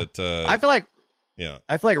yet. Yeah. But I feel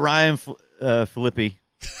like Ryan Phillippe.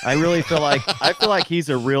 I really feel like he's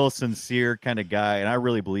a real sincere kind of guy, and I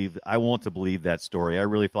want to believe that story. I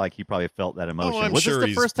really feel like he probably felt that emotion. I'm Was sure this the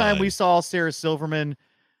he's first time fine. we saw Sarah Silverman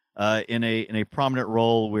in a prominent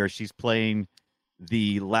role where she's playing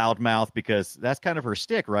the loudmouth, because that's kind of her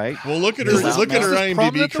shtick, right? well, look at her. Is Look at her This is IMDb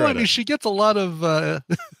prominent, though? I mean, credit. she gets a lot of.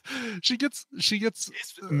 She gets.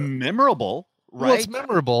 It's memorable, right? Well, it's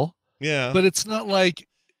memorable, Yeah. but it's not like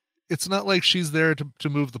she's there to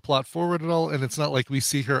move the plot forward at all, and it's not like we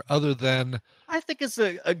see her other than. I think it's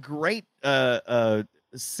a great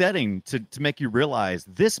setting to make you realize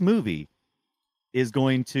this movie is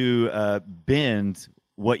going to bend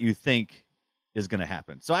what you think is going to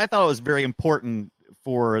happen. So I thought it was very important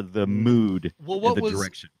for the mood Well, and what the was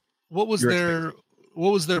direction. what was Your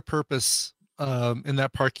their purpose in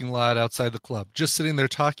that parking lot outside the club, just sitting there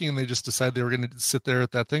talking, and they just decided they were going to sit there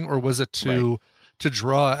at that thing, or was it to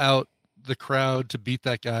draw out the crowd to beat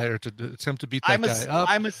that guy, or to attempt to beat that guy up?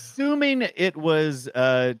 I'm assuming it was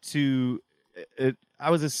I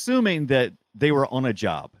was assuming that they were on a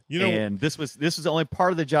job, and this was the only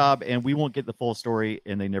part of the job, and we won't get the full story,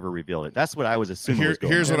 and they never revealed it. That's what I was assuming.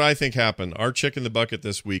 Here's what I think happened. Our chick in the bucket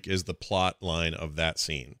this week is the plot line of that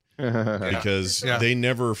scene. Because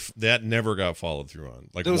that never got followed through on.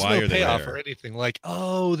 Like, there was why no are they payoff there? or anything. Like,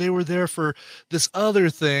 oh, they were there for this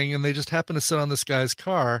other thing, and they just happened to sit on this guy's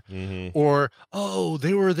car, or oh,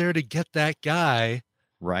 they were there to get that guy,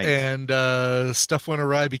 right? And stuff went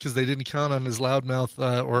awry because they didn't count on his loudmouth,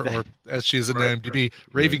 or as she is in IMDb,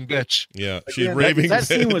 raving bitch. Yeah, she's raving. That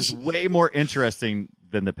scene was way more interesting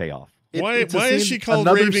than the payoff. Why is she called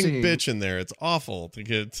raving bitch in there? It's awful to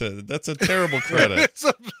get to. That's a terrible credit.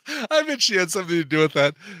 I bet she had something to do with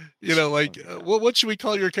that. What should we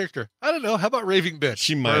call your character? I don't know. How about raving bitch?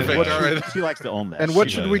 She might. She likes to own that. And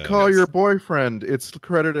what should we call your boyfriend? It's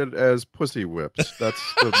credited as pussy whips.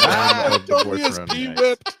 That's the name of the boyfriend. He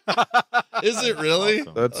whipped. Is it really?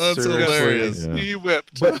 Awesome. That's hilarious. Yeah. He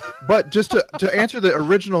whipped. But just to answer the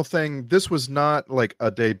original thing, this was not like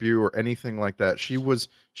a debut or anything like that. She was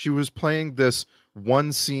playing this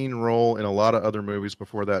one scene role in a lot of other movies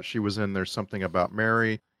before that. She was in There's Something About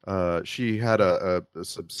Mary. She had a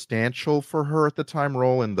substantial for her at the time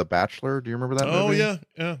role in The Bachelor. Do you remember that movie? Oh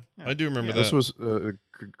yeah, I do remember that. This was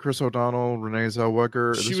Chris O'Donnell, Renee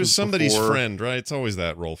Zellweger. She was somebody's friend, right? It's always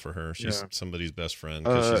that role for her. She's somebody's best friend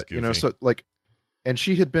because she's goofy. And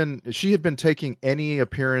she had been taking any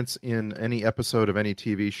appearance in any episode of any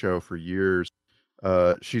TV show for years.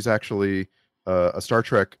 She's actually a Star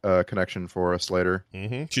Trek connection for us later.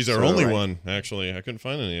 Mm-hmm. She's our only one, actually. I couldn't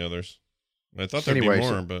find any others. I thought there'd be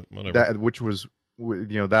more, but whatever.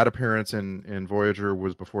 That appearance in Voyager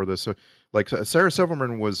was before this. So, like, Sarah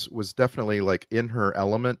Silverman was definitely like in her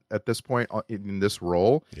element at this point in this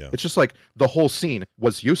role. Yeah. It's just like the whole scene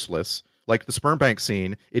was useless. Like the sperm bank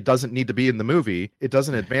scene, it doesn't need to be in the movie. It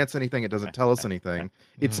doesn't advance anything. It doesn't tell us anything.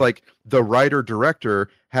 It's like the writer-director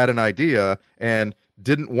had an idea and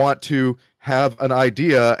didn't want to have an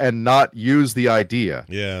idea and not use the idea.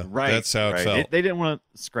 Yeah, right. That's how it felt. They didn't want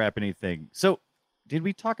to scrap anything. So, did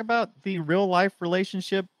we talk about the real life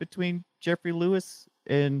relationship between Jeffrey Lewis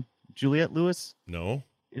and Juliette Lewis? No.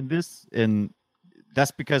 In this, and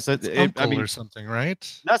that's because uncle or something,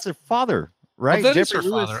 right? That's her father, right? Oh, that Jeffrey is her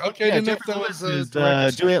Lewis, father. Okay, Jeffrey Lewis is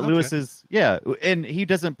Juliette Lewis's. Yeah, and he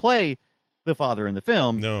doesn't play the father in the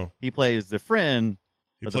film. No, he plays the friend.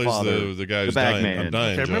 He plays the guy who's dying. I'm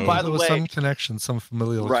dying. Okay, remember, by the way, some connection, some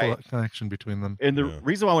familial connection between them. And the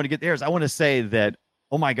reason why I want to get there is I want to say that,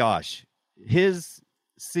 oh my gosh, his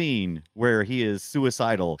scene where he is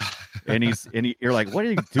suicidal and you're like, what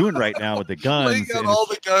are you doing right now with the guns? Laying out all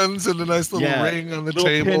the guns and a nice little ring on the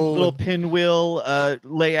table, little pinwheel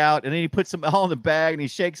layout, and then he puts them all in the bag and he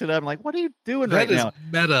shakes it up. I'm like, what are you doing right now? That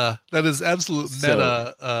is meta. That is absolute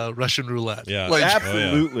meta Russian roulette. Yeah, like,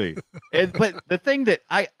 absolutely. But the thing that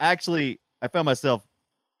I found myself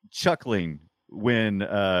chuckling when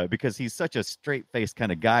because he's such a straight-faced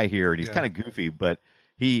kind of guy here, and he's kind of goofy, but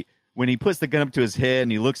when he puts the gun up to his head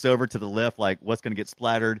and he looks over to the left, like what's going to get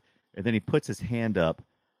splattered, and then he puts his hand up,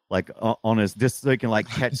 like on his just so he can like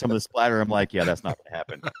catch some of the splatter. I'm like, yeah, that's not going to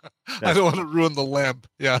happen. I don't want to ruin the lamp.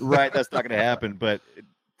 Yeah, right. That's not going to happen. But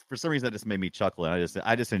for some reason, that just made me chuckle, and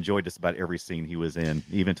I just enjoyed just about every scene he was in,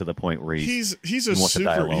 even to the point where he's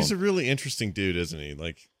a really interesting dude, isn't he?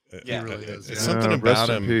 Like. He really is. It's something about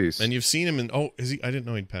him, and you've seen him in. Oh, is he? I didn't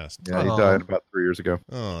know he'd passed. Yeah, he died about 3 years ago.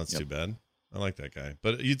 Oh, that's too bad. I like that guy,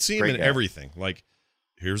 but you'd see him in everything. Like,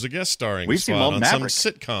 here's a guest starring spot on some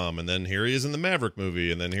sitcom, and then here he is in the Maverick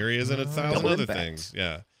movie, and then here he is in 1,000 other things.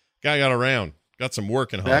 Yeah, guy got around, got some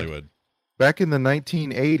work in Hollywood. Back in the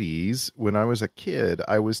 1980s, when I was a kid,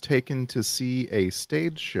 I was taken to see a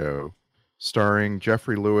stage show starring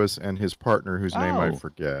Jeffrey Lewis and his partner, whose name I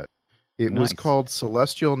forget. It was called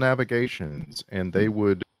Celestial Navigations, and they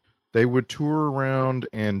would tour around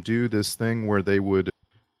and do this thing where they would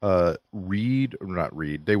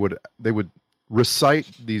they would recite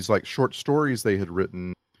these like short stories they had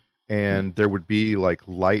written, and there would be like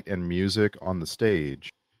light and music on the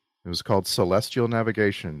stage. It was called Celestial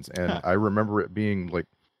Navigations, and I remember it being like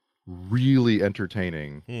really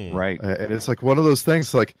entertaining. Right. And it's like one of those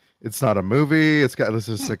things, like it's not a movie. It's got this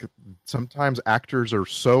is like sometimes actors are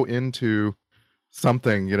so into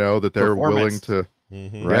something, that they're willing to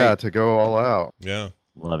to go all out. Yeah.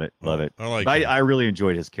 Love it. I really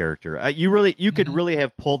enjoyed his character. You could really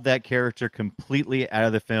have pulled that character completely out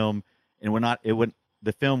of the film, and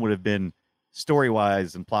the film would have been story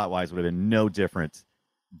wise and plot wise would have been no different,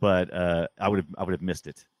 but I would have missed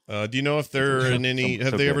it. Do you know if they're in any? Have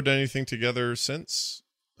so they good. ever done anything together since?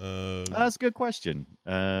 That's a good question.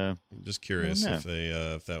 I'm just curious I don't if they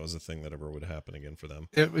if that was a thing that ever would happen again for them.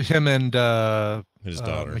 Him and His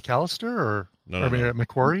daughter. McAllister or No, I mean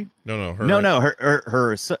McQuarrie? No, her. No,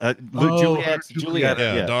 her Juliet,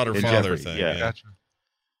 yeah, daughter-father Jeffrey, thing. Yeah, Gotcha.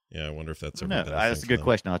 Yeah, I wonder if that's ever no, been that's a thing good for them.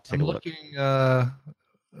 question. I'll take I'm a look. looking.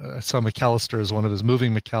 I saw McAllister as one of his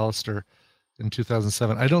moving McAllister in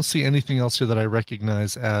 2007. I don't see anything else here that I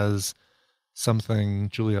recognize as something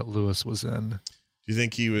Juliette Lewis was in. Do you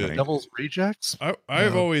think he would? Devil's Rejects?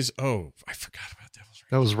 I've always. Oh, I forgot about Devil's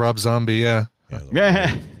Rejects. That was Rob Zombie. Yeah.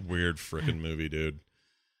 Yeah. Weird freaking movie, dude.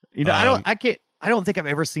 You know, I don't think I've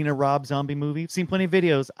ever seen a Rob Zombie movie. I've seen plenty of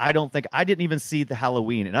videos. I didn't even see the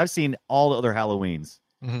Halloween, and I've seen all the other Halloweens,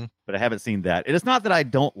 but I haven't seen that. And it's not that I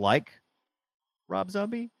don't like Rob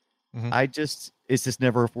Zombie. It's just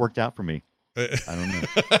never worked out for me. I don't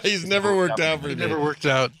know. He's never worked out for me. Never worked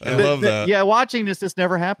out. I love that. Yeah, watching this just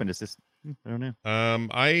never happened. It's just I don't know.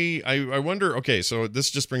 I wonder. Okay, so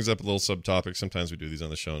this just brings up a little subtopic. Sometimes we do these on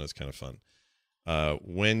the show, and it's kind of fun.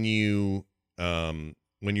 When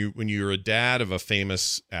you're a dad of a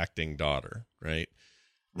famous acting daughter, right?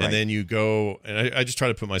 And then you go, and I just try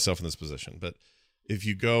to put myself in this position, but if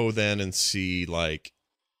you go then and see like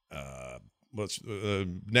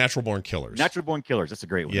Natural Born Killers. Natural Born Killers, that's a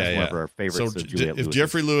great one. That's one of our favorites. So of Juliette if Lewis.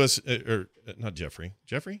 Jeffrey Lewis, or not Jeffrey?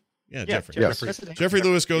 Yeah, Jeffrey. Yes. Jeffrey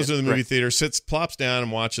Lewis goes to the movie theater, plops down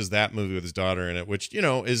and watches that movie with his daughter in it, which, you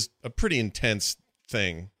know, is a pretty intense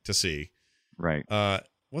thing to see. Right.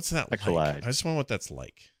 What's that Sexualized. like? I just wonder what that's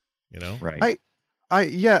like, you know? Right.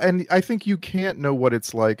 Yeah, and I think you can't know what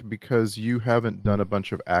it's like because you haven't done a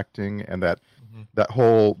bunch of acting and that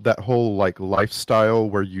whole like lifestyle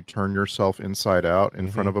where you turn yourself inside out in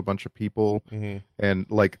front of a bunch of people, and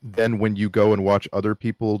like then when you go and watch other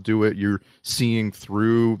people do it, you're seeing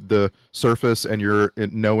through the surface and you're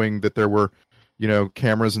knowing that there were, you know,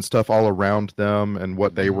 cameras and stuff all around them and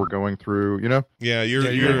what they were going through, you know? Yeah, you're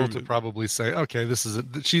able to probably say, okay, this is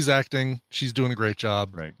she's acting, she's doing a great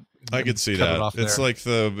job. Right. I could see cut it that. off It's there. like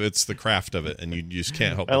it's the craft of it, and you just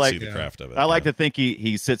can't help but see the craft of it. I like to think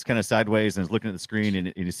he sits kind of sideways and is looking at the screen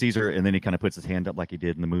and he sees her, and then he kind of puts his hand up like he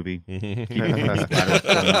did in the movie.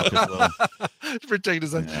 Protect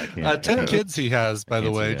his 10 kids he has, by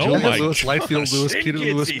the way. Oh Juliette my Lewis, Lightfield Lewis, 10 Peter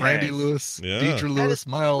kids Lewis, he Brandy has. Lewis, Yeah. Deidre Lewis,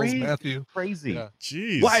 Miles, crazy, Matthew. Crazy. Yeah.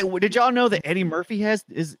 Jeez. Why did y'all know that Eddie Murphy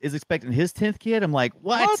is expecting his 10th kid? I'm like,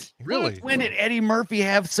 what? Really? When did Eddie Murphy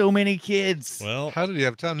have so many kids? Well, How did he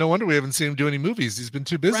have time? No wonder we haven't seen him do any movies. He's been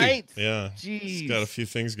too busy. Right? yeah. Jeez. He's got a few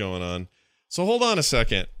things going on. So hold on a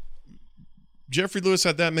second. Jeffrey Lewis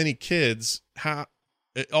had that many kids. How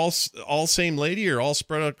all same lady or all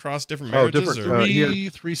spread across different marriages? different, or?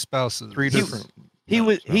 Three spouses. Three different. He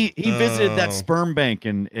visited that Oh. sperm bank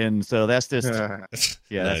and so that's just Yeah.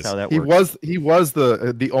 that's how that He works. was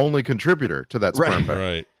the only contributor to that sperm bank.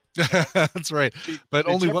 Right. That's right. But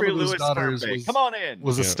only one Jeffrey of his Lewis sperm daughters bank. Come on in.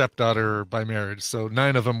 was a Yeah. stepdaughter by marriage. So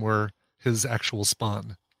 9 of them were his actual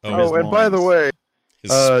spawn. Oh, and by the way,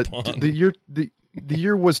 His spawn. the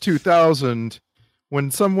year was 2000. When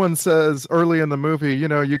someone says early in the movie, you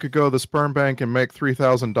know, you could go to the sperm bank and make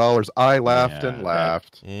 $3,000, I laughed and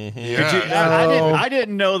laughed. Mhm. I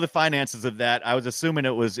didn't know the finances of that. I was assuming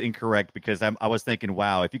it was incorrect because I was thinking,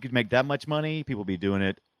 wow, if you could make that much money, people would be doing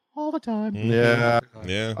it all the time. Yeah.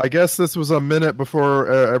 Yeah. I guess this was a minute before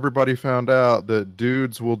everybody found out that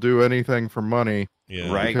dudes will do anything for money.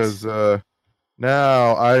 Yeah. Right. Because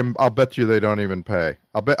now I'll bet you they don't even pay.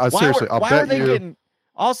 I'll bet seriously. I'll why bet are they you. getting?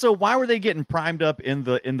 Also, why were they getting primed up in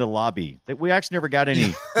the lobby? That we actually never got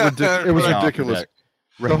any. It was payoff ridiculous.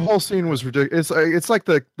 for that. The whole scene was ridiculous. It's like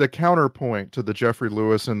the counterpoint to the Jeffrey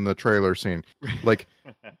Lewis in the trailer scene. Like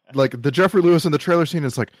the Jeffrey Lewis in the trailer scene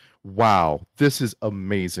is like, wow, this is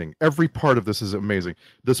amazing. Every part of this is amazing.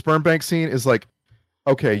 The sperm bank scene is like,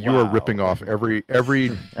 okay, you are ripping off every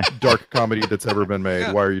dark comedy that's ever been made.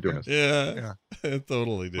 Yeah. Why are you doing this? Yeah.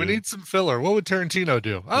 Totally, dude. We need some filler. What would Tarantino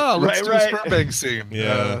do? Oh, let's do a sperm bank scene.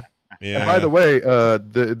 Yeah. Yeah. And by the way,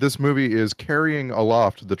 this movie is carrying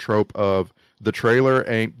aloft the trope of the trailer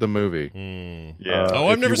ain't the movie. Yeah. Oh,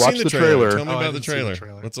 I've if never you watch seen the the trailer. trailer- Tell me Oh, I about the didn't see the trailer.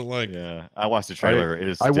 trailer. What's it like? Yeah, I watched the trailer. It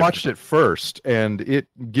is. I watched it first, and it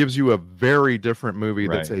gives you a very different movie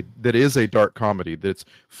Right. that is a dark comedy that's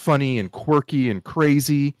funny and quirky and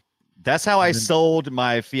crazy. That's how I sold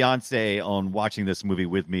my fiance on watching this movie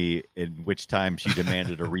with me. In which time she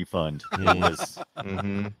demanded a refund. It was,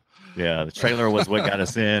 yeah, the trailer was what got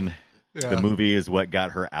us in. Yeah. The movie is what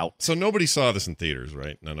got her out. So nobody saw this in theaters,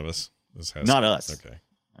 right? None of us. This has Not us. Okay.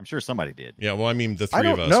 I'm sure somebody did. Yeah, well, I mean, the three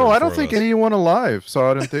I of don't us. know. or I the don't four think of us. anyone alive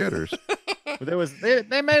saw it in theaters. But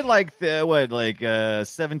they made like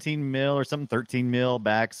 17 mil or something, 13 mil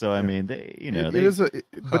back. So I mean,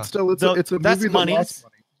 but still, it's a that's movie that monies. lost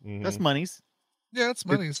money. Mhm. That's monies. Yeah, it's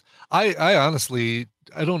monies. I honestly,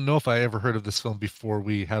 I don't know if I ever heard of this film before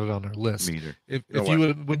we had it on our list. Me either. If No you way.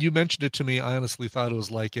 would, when you mentioned it to me, I honestly thought it was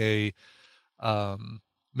like a,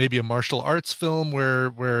 maybe a martial arts film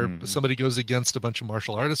where somebody goes against a bunch of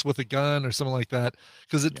martial artists with a gun or something like that,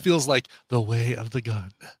 because it feels like the way of the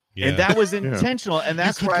gun. Yeah. And that was intentional. And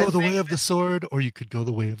that's you could where go the way of the sword, or you could go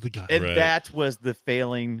the way of the gun. And Right. that was the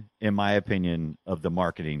failing, in my opinion, of the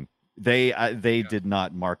marketing. They did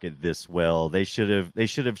not market this well. They should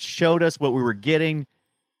have showed us what we were getting,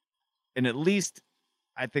 and at least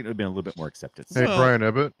I think it would have been a little bit more acceptance. Hey, Well, Brian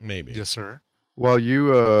Ebbett, Maybe. Yes, sir. while you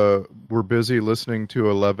were busy listening to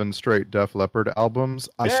 11 straight Def Leppard albums,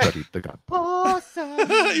 I studied the gun.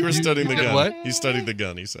 You were studying the did gun. what? He studied the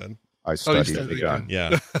gun, he said. I studied studied the the gun. gun.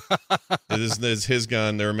 Yeah. It is his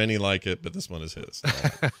gun. There are many like it, but this one is his.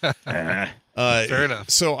 Fair enough.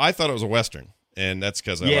 So I thought it was a Western, and that's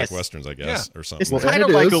because I Yes. like Westerns, I guess, or something. It's Well, titled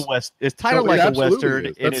and it like a is. West. It's titled No, it like a absolutely Western,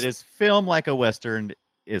 is. and it That's- is filmed like a Western.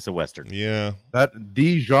 Is a Western. Yeah. That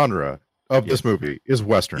the genre of Yes. this movie is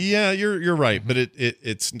Western. Yeah, you're right, but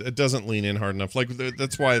it doesn't lean in hard enough. Like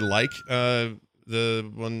that's why I like the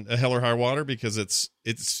one Hell or High Water, because it's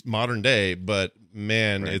modern day, but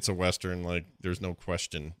man, Right. it's a Western. Like there's no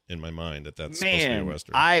question in my mind that that's supposed to be a Man,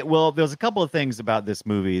 Western. there's a couple of things about this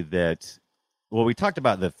movie that, we talked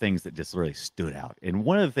about the things that just really stood out, and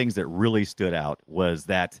one of the things that really stood out was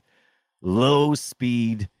that low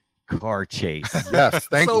speed car chase. Yes,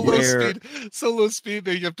 thank so you. low Where- speed, so low speed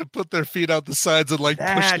that you have to put their feet out the sides and like push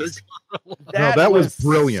their That's- No, that was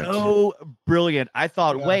brilliant. So brilliant. I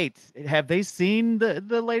thought, Yeah. wait, have they seen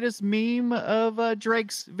the latest meme of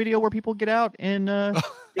Drake's video where people get out and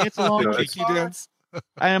dance along? No, with the Kiki car? dance.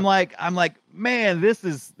 I'm like, man, this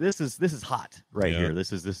is hot right Yeah. here.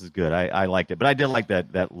 This is good. I liked it, but I did like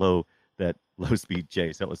that low speed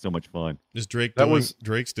chase. That was so much fun. Is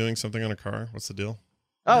Drake's doing something on a car? What's the deal?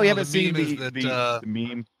 Oh, No, you haven't the seen meme is the, that, the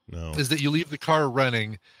meme? No. Is that you leave the car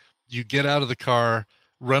running, you get out of the car,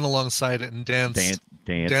 run alongside it, and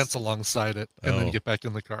dance alongside it, and then Oh. you get back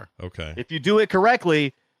in the car. Okay. If you do it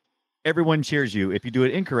correctly, everyone cheers you. If you do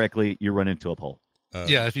it incorrectly, you run into a pole.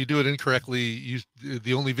 Yeah, if you do it incorrectly,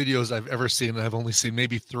 the only videos I've ever seen, and I've only seen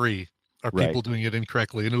maybe 3, are Right. people doing it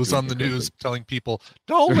incorrectly. And it was Doing on the it news telling people,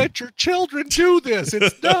 don't let your children do this.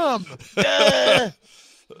 It's dumb.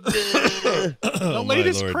 Oh, The my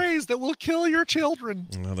latest Lord. craze that will kill your children.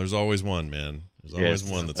 Well, there's always one, man. There's always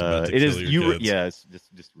one that's about to it kill is your you. kids. Yeah, it's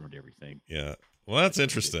just ruined everything. Yeah. Well, that's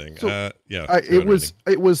interesting. So, yeah. I, go it ahead, was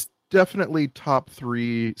Andy. it was definitely top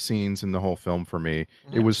 3 scenes in the whole film for me.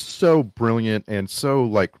 It was so brilliant and so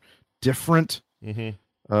like different. Mhm.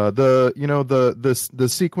 The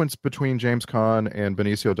sequence between James Caan and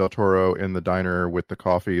Benicio del Toro in the diner with the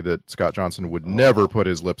coffee that Scott Johnson would never put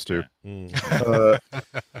his lips to.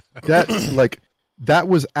 That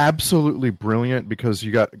was absolutely brilliant because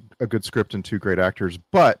you got a good script and 2 great actors,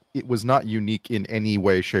 but it was not unique in any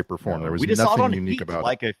way, shape, or form. There was we just saw it nothing on unique Heat about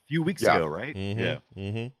like it. a few weeks Yeah. ago, right? Mhm. Yeah,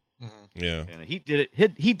 Mhm. Yeah. and he did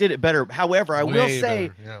it. He did it better. However, I will Way say,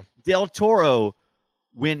 better, yeah. Del Toro,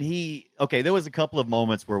 when there was a couple of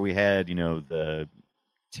moments where we had the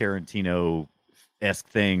Tarantino-esque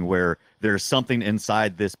thing where there's something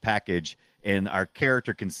inside this package and our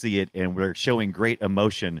character can see it and we're showing great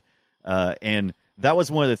emotion, and that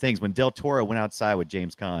was one of the things when Del Toro went outside with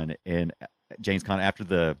James Caan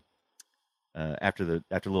after the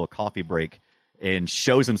little coffee break and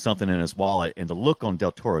shows him something in his wallet, and the look on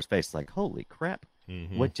Del Toro's face like, holy crap.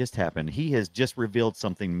 Mhm. What just happened? He has just revealed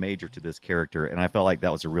something major to this character, and I felt like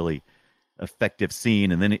that was a really effective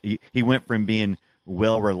scene. And then he went from being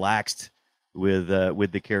well relaxed with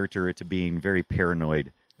the character to being very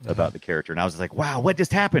paranoid about the character. And I was like, wow, what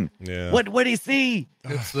just happened? Yeah. What did he see?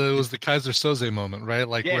 It was the Kaiser Soze moment, right?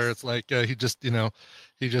 Like Yes. where it's like he just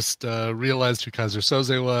realized who Kaiser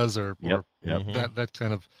Soze was, or Yep. that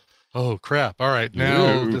kind of, oh crap! All right,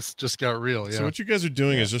 now Ooh. this just got real. Yeah. So what you guys are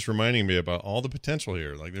doing is just reminding me about all the potential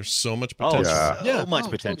here. Like there's so much Oh, potential, yeah. so much oh,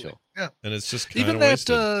 potential. totally. Yeah. and it's just kind Even of that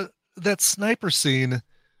wasted. that sniper scene,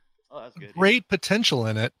 Oh, that's good. great potential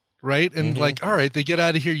in it, right? And Mhm. like, all right, they get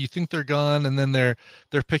out of here. You think they're gone, and then they're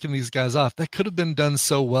picking these guys off. That could have been done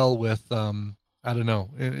so well with I don't know,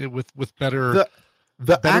 with better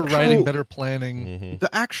The better writing, actual better planning. Mhm. the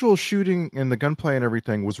actual shooting and the gunplay and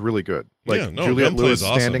everything was really good. Like Yeah, no, Juliette gunplay's Lewis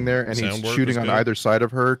standing awesome. there and Sound he's work shooting was on good. either side of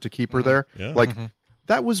her to keep her there. Yeah. Like Mhm.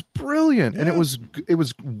 that was brilliant, and it was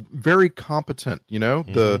very competent. You know,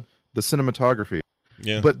 the cinematography.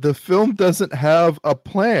 Yeah. But the film doesn't have a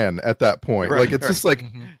plan at that point. Right, like it's just like,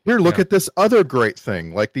 here, look at this other great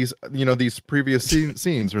thing. Like these, these previous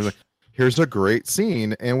scenes are like, here's a great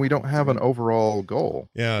scene, and we don't have an overall goal.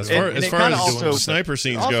 Yeah, as far as the sniper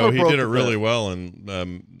scenes go, he did it really well. And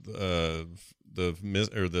the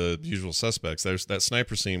Usual Suspects. There's that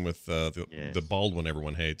sniper scene with the bald one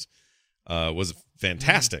everyone hates was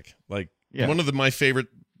fantastic. Like one of my favorite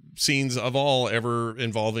scenes of all ever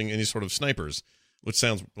involving any sort of snipers. Which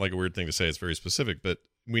sounds like a weird thing to say. It's very specific, but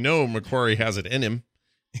we know McQuarrie has it in him,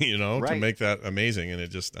 to make that amazing. And it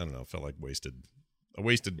just, I don't know, felt like a wasted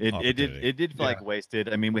opportunity. It did feel like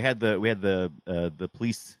wasted. I mean, we had the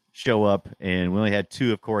police show up, and we only had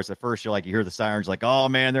 2, of course. At first, you hear the sirens, like, oh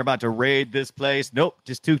man, they're about to raid this place. Nope,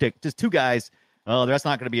 just two guys. Oh, that's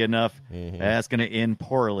not going to be enough. That's going to end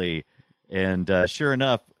poorly. And sure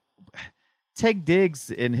enough, Ted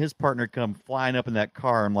Diggs and his partner come flying up in that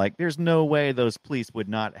car. I'm like, there's no way those police would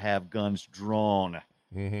not have guns drawn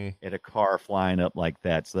at a car flying up like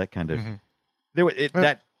that. So that kind of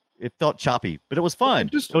it felt choppy, but it was fun.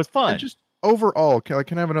 It was fun. Just overall,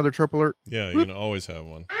 can I have another trip alert? Yeah, you can always have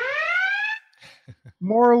one.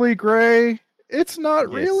 Morally gray. It's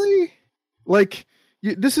not really like.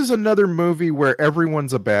 This is another movie where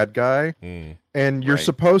everyone's a bad guy, and you're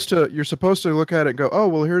supposed to look at it and go, oh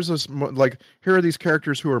well, here are these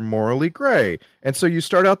characters who are morally gray, and so you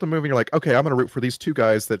start out the movie and you're like, okay, I'm going to root for these 2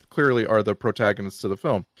 guys that clearly are the protagonists of the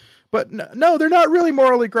film, but no, they're not really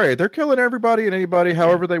morally gray. They're killing everybody and anybody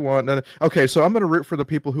however they want. And okay, so I'm going to root for the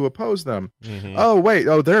people who oppose them. Oh wait,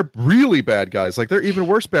 they're really bad guys. Like they're even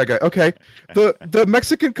worse bad guys. Okay, the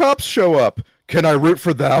Mexican cops show up. Can I root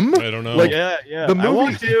for them? I don't know. Yeah. I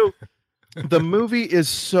want to. The movie is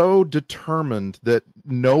so determined that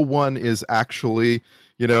no one is actually,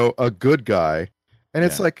 a good guy, and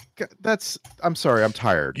it's like I'm sorry, I'm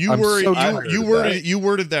tired. You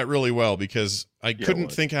worded that really well because I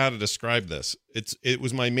couldn't think how to describe this. It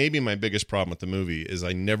was maybe my biggest problem with the movie is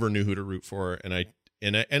I never knew who to root for, and I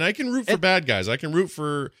can root for bad guys. I can root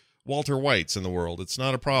for Walter Whites in the world. It's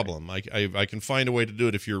not a problem. I can find a way to do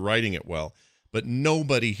it if you're writing it well. But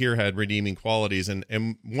nobody here had redeeming qualities. And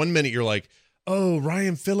 1 minute you're like, oh,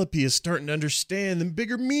 Ryan Phillippe is starting to understand the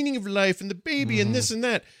bigger meaning of life and the baby and this and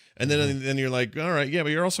that. And then you're like, all right, yeah,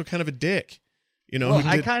 but you're also kind of a dick. Well,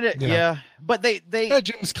 I kind of, But they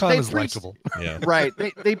James Caan is likable. Yeah. Right.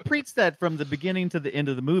 They preached that from the beginning to the end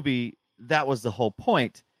of the movie. That was the whole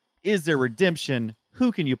point. Is there redemption?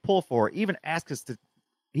 Who can you pull for? He even asked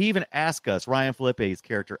us, Ryan Phillippe's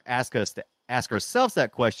character, asked us to ask ourselves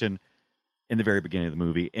that question in the very beginning of the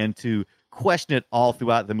movie and to question it all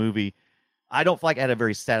throughout the movie. I don't feel like I had a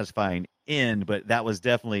very satisfying end, but that was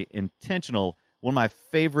definitely intentional. One of my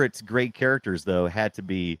favorite great characters, though, had to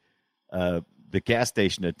be the gas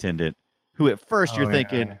station attendant, who at first you're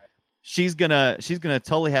thinking she's gonna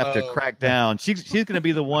totally have to crack down. She's gonna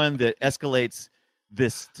be the one that escalates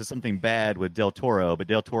this to something bad with Del Toro, but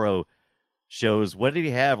Del Toro shows, what did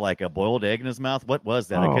he have, like a boiled egg in his mouth? What was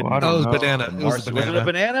that? It was banana. Was it a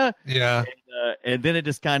banana? Yeah. And then it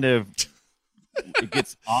just kind of it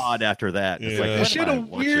gets odd after that. It's like, she had a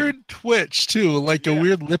weird twitch too, like a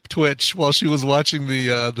weird lip twitch while she was watching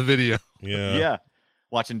the video. Yeah.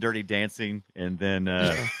 Watching Dirty Dancing, and then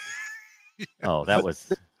that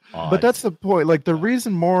was odd. But that's the point. Like the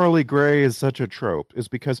reason morally gray is such a trope is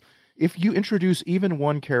because if you introduce even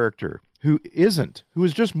one character who is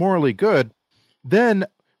just morally good, then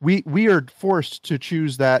we are forced to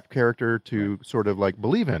choose that character to sort of like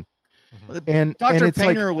believe in. And Dr. it's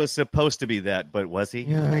Painter was supposed to be that, but was he?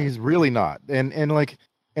 Yeah, he's really not. And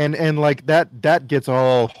that gets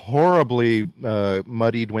all horribly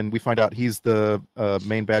muddied when we find out he's the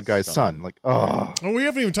main bad guy's son. Like, oh, we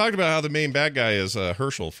haven't even talked about how the main bad guy is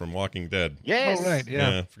Herschel from Walking Dead. Yes. Oh, right.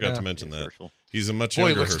 Yeah. Forgot to mention that. Herschel. He's a much Boy,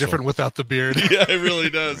 younger he looks Herschel. different without the beard. Yeah, it really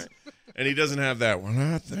does. And he doesn't have that one.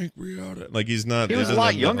 I think we ought to. Like he's not. He was a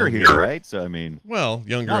lot younger here, right? So I mean, well,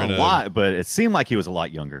 younger. Not a lot, but it seemed like he was a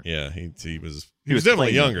lot younger. Yeah, he was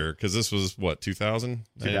definitely younger because this was what 2000,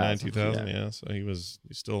 2000. Yeah, so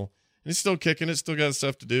he's still kicking it. Still got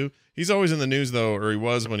stuff to do. He's always in the news though, or he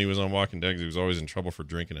was when he was on Walking Dead. He was always in trouble for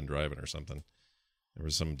drinking and driving or something. There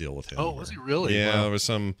was some deal with him. Oh, was he really? Yeah, wow. There was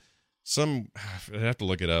some. I'd have to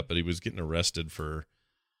look it up, but he was getting arrested for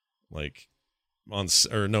like.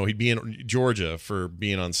 He'd be in Georgia for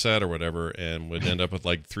being on set or whatever, and would end up with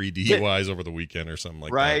like 3 DUIs over the weekend or something like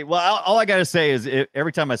that. Right. Well, all I gotta say is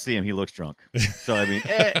every time I see him, he looks drunk. So I mean,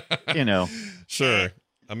 Sure.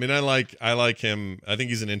 I mean, I like him. I think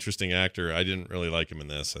he's an interesting actor. I didn't really like him in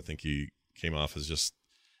this. I think he came off as just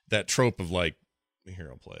that trope of like, here,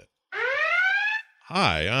 I'll play it.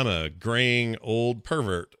 Hi, I'm a graying old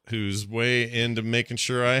pervert who's way into making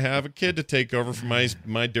sure I have a kid to take over for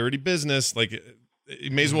my dirty business. Like,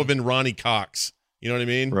 it may as well have been Ronnie Cox. You know what I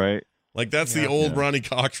mean? Right. Like, that's the old Ronnie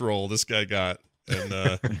Cox role this guy got. And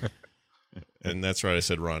and that's right, I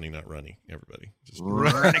said Ronnie, not Runny. Everybody. Just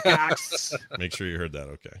Ronnie Cox. Make sure you heard that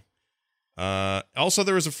okay. Also,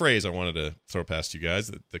 there was a phrase I wanted to throw past you guys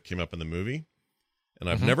that came up in the movie, and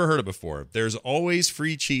I've never heard it before. There's always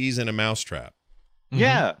free cheese in a mousetrap.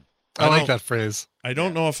 Yeah. I like that phrase. I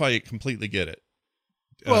don't know if I completely get it.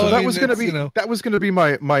 Well, that was going to be that was going to be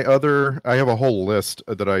my other. I have a whole list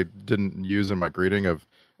that I didn't use in my greeting of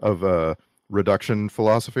reduction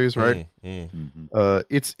philosophies, right?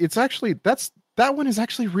 It's actually that one is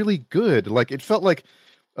actually really good. Like, it felt like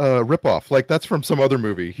ripoff. Like, that's from some other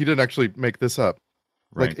movie. He didn't actually make this up.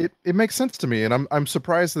 Right. Like, it makes sense to me, and I'm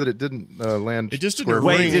surprised that it didn't land. It just didn't.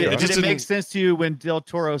 Did it make sense to you when Del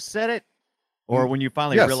Toro said it? Or when you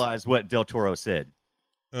finally realized what Del Toro said?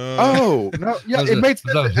 No, yeah, it made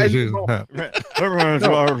sense.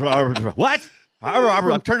 What?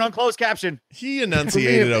 I'm turning on closed caption. He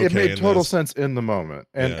enunciated it made total sense in the moment,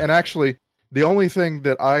 and actually, the only thing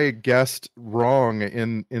that I guessed wrong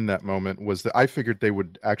in that moment was that I figured they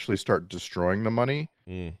would actually start destroying the money,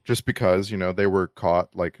 just because they were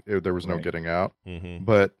caught, like there was no getting out,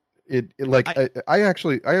 but. I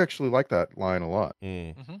actually like that line a lot.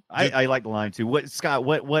 I like the line too. What, Scott?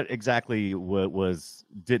 What exactly was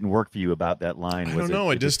didn't work for you about that line? I don't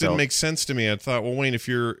know. It just didn't make sense to me. I thought, well, Wayne, if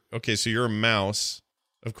you're okay, so you're a mouse.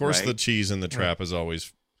 Of course, the cheese in the trap is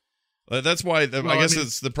always. That's why. I guess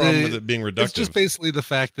it's the problem with it being reductive. It's just basically the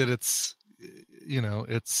fact that it's, it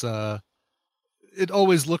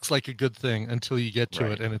always looks like a good thing until you get to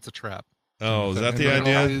it and it's a trap. Oh, is that the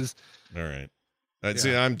idea? All right.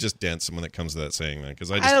 See, I'm just dense when it comes to that saying that,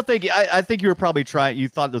 because I think you were probably trying. You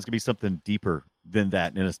thought there was gonna be something deeper than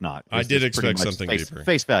that, and it's not. I did expect something deeper.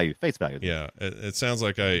 Face value. Yeah, it sounds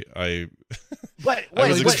like I. What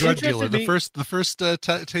drug dealer? The first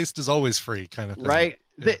taste is always free, kind of thing. Right.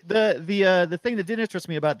 The thing that did interest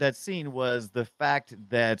me about that scene was the fact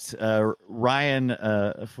that Ryan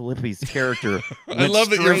Phillippe's character. I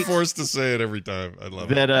love that you're forced to say it every time. I love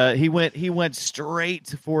that he went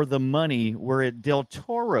straight for the money, where Del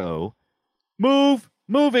Toro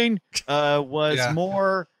moving was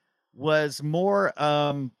more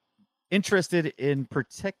interested in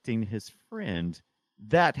protecting his friend.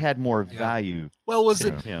 That had more value. Well, was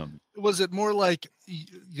it more like,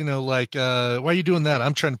 why are you doing that?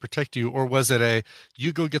 I'm trying to protect you. Or was it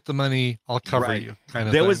you go get the money, I'll cover you kind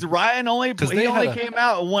of thing? Was Ryan only came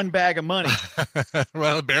out with one bag of money.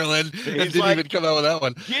 Well, Barrelin didn't even come out with that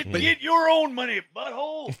one. Get your own money,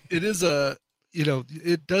 butthole. It is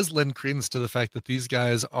it does lend credence to the fact that these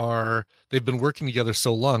guys they've been working together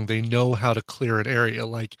so long, they know how to clear an area.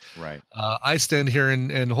 Like, I stand here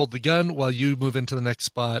and hold the gun while you move into the next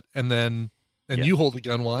spot, and you hold the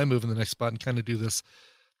gun while I move in the next spot, and kind of do this.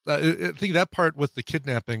 I think that part with the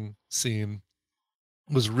kidnapping scene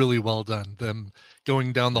was really well done. Them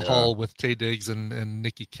going down the hall with Taye Diggs and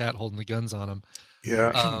Nikki Cat holding the guns on them.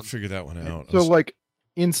 Yeah, I couldn't figure that one out. So,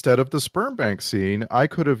 instead of the sperm bank scene, I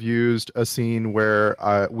could have used a scene where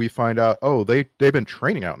we find out, they've been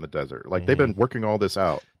training out in the desert. Like, they've been working all this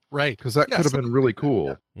out. Right. Because that could have been really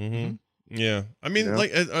cool. Yeah. I mean,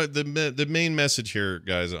 the main message here,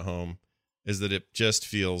 guys at home, is that it just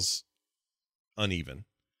feels uneven.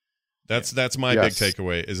 That's my big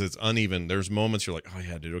takeaway, is it's uneven. There's moments you're like, oh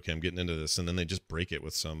yeah, dude, okay, I'm getting into this. And then they just break it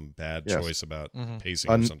with some bad choice about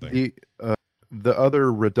pacing or something. The other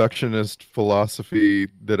reductionist philosophy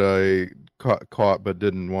that I caught but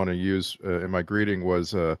didn't want to use in my greeting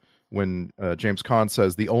was when James Caan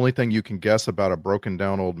says, the only thing you can guess about a broken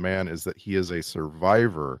down old man is that he is a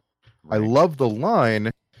survivor. Right. I love the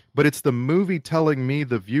line, but it's the movie telling me,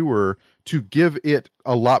 the viewer, to give it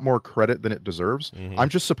a lot more credit than it deserves. I'm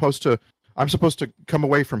supposed to come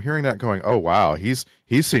away from hearing that going, oh wow, he's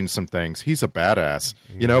seen some things. He's a badass.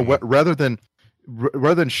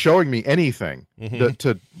 Rather than showing me anything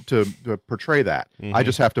to portray that, I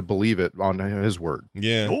just have to believe it on his word.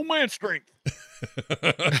 Yeah. Old man strength.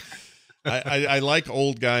 I like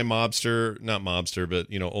old guy mobster, not mobster, but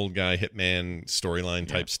old guy hitman storyline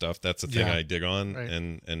type stuff. That's the thing I dig on. Right.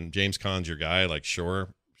 And James Caan's your guy. Like, sure,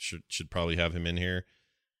 should probably have him in here,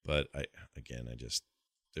 but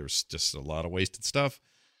there's just a lot of wasted stuff.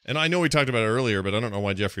 And I know we talked about it earlier, but I don't know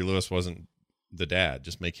why Jeffrey Lewis wasn't the dad.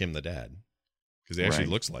 Just make him the dad, because he actually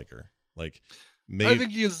looks like her. Like, maybe I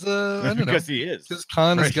think he is. I don't know, because he is. Because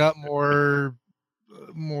Caan has got more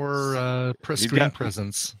screen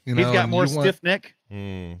presence. You know, he's got and more you want- stiff neck.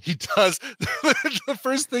 He does. The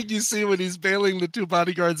first thing you see when he's bailing the two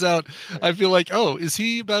bodyguards out, I feel like, oh, is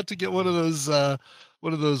he about to get one of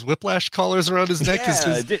those whiplash collars around his neck?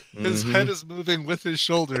 His head is moving with his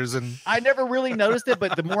shoulders, and I never really noticed it,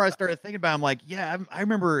 but the more I started thinking about it, I'm like, yeah, I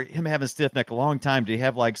remember him having stiff neck a long time. Did he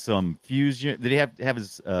have like some fusion? Did he have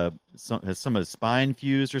his some of his spine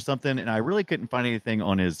fused or something? And I really couldn't find anything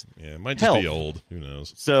on his it might just be old. Who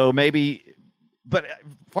knows? So maybe, but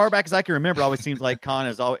far back as I can remember, it always seems like Khan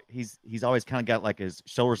is always he's always kind of got like his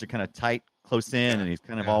shoulders are kind of tight, close in, and he's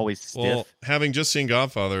kind of always stiff. Well, having just seen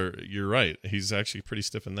Godfather, you're right. He's actually pretty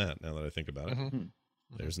stiff in that. Now that I think about it,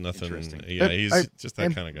 there's nothing. Yeah, he's just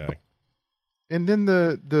that kind of guy. And then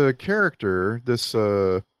the character, this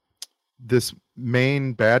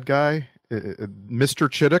main bad guy, Mr.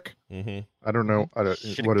 Chittick. I don't know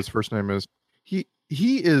what his first name is. He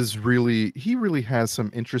really has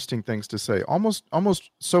some interesting things to say. Almost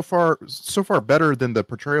so far better than the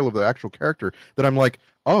portrayal of the actual character that I'm like,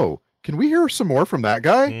 oh, can we hear some more from that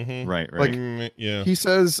guy? Right. Like, he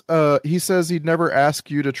says he'd never ask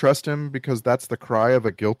you to trust him because that's the cry of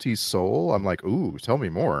a guilty soul. I'm like, ooh, tell me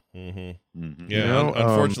more. Yeah, You know,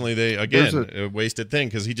 unfortunately, they there's a wasted thing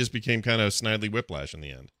because he just became kind of Snidely Whiplash in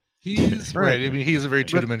the end. He's right. I mean, he's a very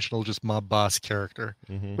two-dimensional, just mob boss character.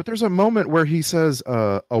 But there's a moment where he says,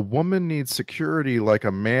 "A woman needs security like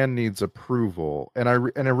a man needs approval," and I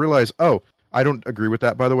realize, oh, I don't agree with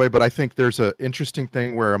that, by the way. But I think there's an interesting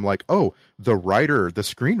thing where I'm like, oh, the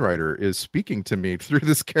screenwriter, is speaking to me through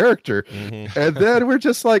this character, and then we're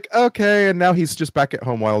just like, okay, and now he's just back at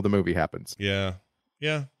home while the movie happens. Yeah.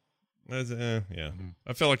 I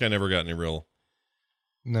felt like I never got any real.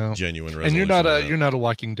 No genuine resolution. And you're not a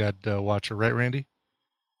Walking Dead watcher, right, Randy?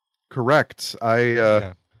 Correct.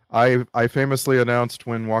 I famously announced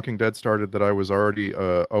when Walking Dead started that I was already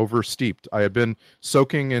oversteeped. I had been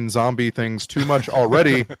soaking in zombie things too much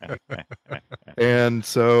already, and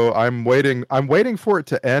so I'm waiting for it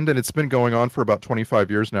to end. And it's been going on for about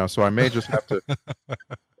 25 years now, so I may just have to.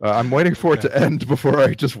 I'm waiting for it to end before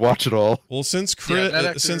I just watch it all. Well, since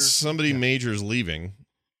somebody major's leaving,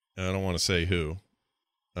 I don't want to say who.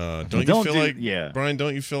 Don't you feel like Brian?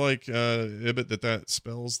 Don't you feel like Ibbott that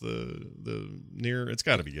spells the near? It's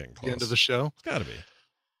got to be getting close. The end of the show. It's got to be,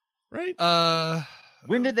 right?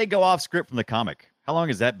 When did they go off script from the comic? How long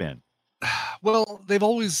has that been? Well, they've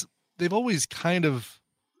always kind of.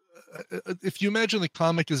 If you imagine the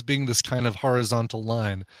comic as being this kind of horizontal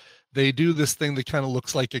line, they do this thing that kind of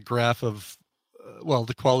looks like a graph of.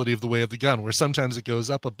 The quality of the way of the gun, where sometimes it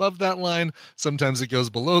goes up above that line, sometimes it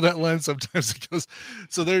goes below that line, sometimes it goes.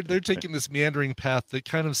 So they're taking this meandering path that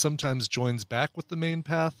kind of sometimes joins back with the main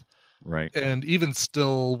path, right? And even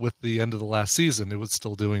still with the end of the last season, it was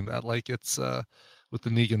still doing that. Like it's with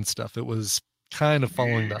the Negan stuff, it was kind of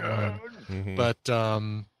following that line. But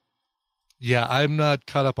I'm not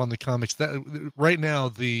caught up on the comics. That right now,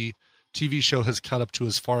 the TV show has caught up to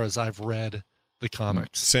as far as I've read the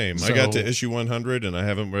comics. Same. So, I got to issue 100 and I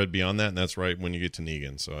haven't read beyond that, and that's right when you get to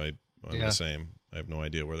Negan. So I'm the same. I have no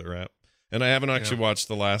idea where they're at. And I haven't actually watched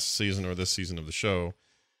the last season or this season of the show.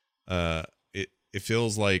 It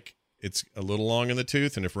feels like it's a little long in the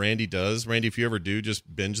tooth, and if Randy, if you ever do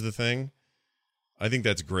just binge the thing, I think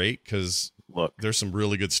that's great because there's some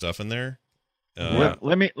really good stuff in there.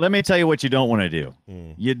 Let me tell you what you don't want to do.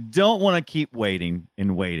 You don't want to keep waiting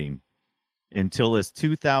and waiting until it's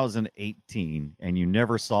 2018 and you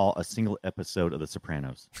never saw a single episode of The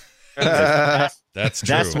Sopranos. That's true.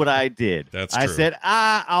 That's what I did. I said,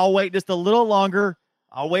 I'll wait just a little longer.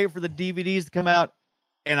 I'll wait for the DVDs to come out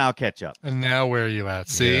and I'll catch up. And now where are you at?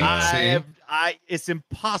 See? It's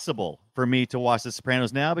impossible for me to watch The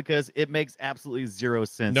Sopranos now because it makes absolutely zero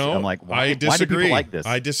sense. No, I'm like, I disagree. Why do people like this?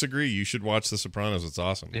 I disagree. You should watch The Sopranos. It's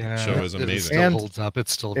awesome. Yeah, the show is amazing. It still holds up.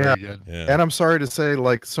 It's still very good. Yeah. And I'm sorry to say,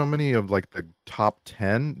 like so many of like the top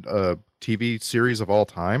 10 TV series of all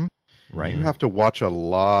time, right? You have to watch a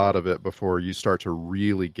lot of it before you start to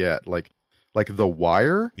really get like The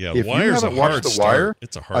Wire. Yeah, if The Wire's you haven't a hard watched The start. Wire,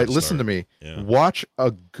 It's a hard listen start. to me. Yeah. Watch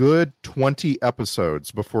a good 20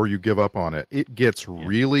 episodes before you give up on it. It gets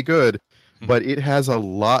really good, but it has a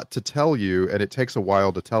lot to tell you, and it takes a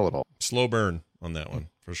while to tell it all. Slow burn on that one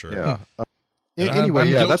for sure. Yeah.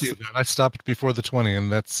 Anyway, I stopped before the 20,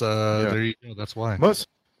 and that's there you go. That's why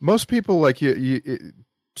most people like you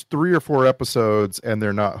 3 or 4 episodes, and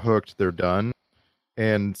they're not hooked. They're done.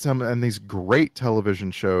 And these great television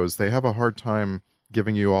shows, they have a hard time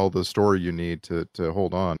giving you all the story you need to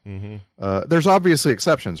hold on. There's obviously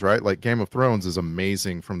exceptions, right? Like Game of Thrones is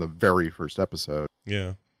amazing from the very first episode.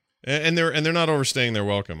 Yeah. And they're not overstaying their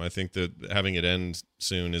welcome. I think that having it end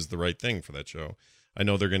soon is the right thing for that show. I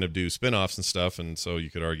know they're going to do spin-offs and stuff, and so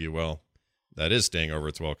you could argue, well, that is staying over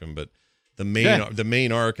its welcome, but the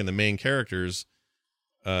main arc and the main characters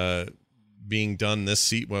being done this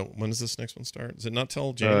seat. Well, when does this next one start? Is it not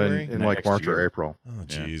till January? In like March or April. Oh,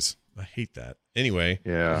 jeez. I hate that. Anyway.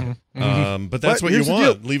 Yeah. But that's what you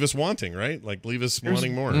want. Leave us wanting, right? Like, leave us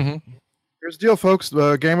wanting more. Here's the deal, folks.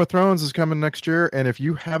 Game of Thrones is coming next year, and if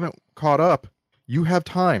you haven't caught up, you have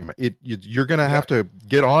time. You're going to have to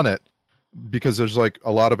get on it because there's like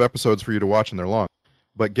a lot of episodes for you to watch, and they're long.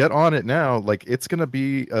 But get on it now. Like, it's going to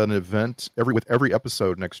be an event with every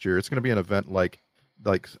episode next year. It's going to be an event like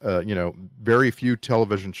very few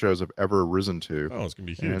television shows have ever risen to. Oh, it's going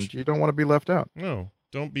to be huge. And you don't want to be left out. No,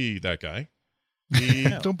 don't be that guy.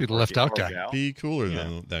 Don't be the left out guy. Be cooler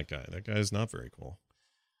than that guy. That guy is not very cool.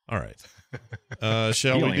 All right.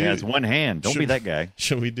 Shall he we only do? has one hand. Don't be that guy.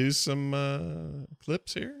 Shall we do some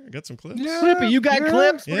clips here? I got some clips. Yeah, Clippy, you got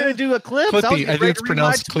clips? We're gonna do a clip. Clippy. I think it's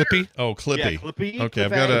pronounced Clippy. Oh, Clippy. Yeah, Clippy. Okay,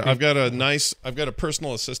 I've got a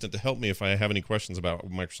personal assistant to help me if I have any questions about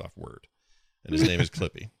Microsoft Word, and his name is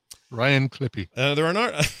Clippy. Ryan Clippy. There are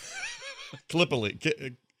not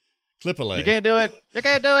Clippily. You can't do it. You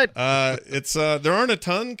can't do it. It's there aren't a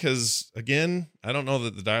ton because again, I don't know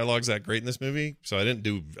that the dialogue's that great in this movie, so I didn't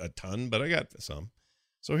do a ton, but I got some.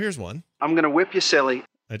 So here's one. I'm gonna whip you silly.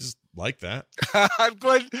 I just like that. I'm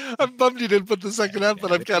bummed you didn't put the second half,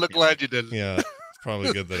 but I'm kind of glad you didn't. Yeah, it's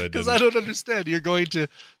probably good that I didn't. Because I don't understand. The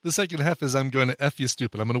second half is I'm going to F you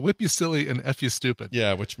stupid. I'm going to whip you silly and F you stupid.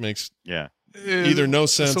 Yeah, which makes either no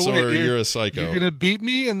sense or you're a psycho. You're going to beat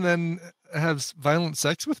me and then have violent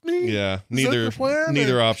sex with me? Yeah,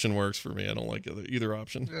 neither option works for me. I don't like either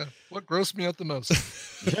option. Yeah, what grossed me out the most?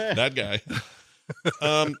 That guy.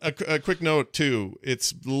 A quick note too.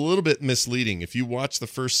 It's a little bit misleading. If you watch the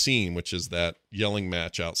first scene, which is that yelling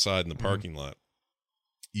match outside in the parking lot,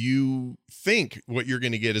 you think what you're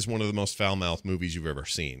going to get is one of the most foul-mouthed movies you've ever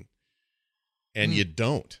seen, and you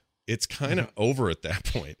don't. It's kind of over at that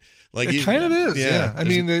point. Like it kind of is. Yeah. I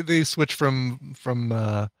mean, they switch from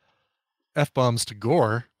F-bombs to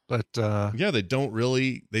gore, but they don't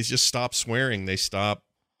really. They just stop swearing. They stop.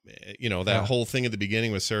 That whole thing at the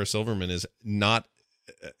beginning with Sarah Silverman is not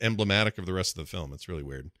emblematic of the rest of the film. It's really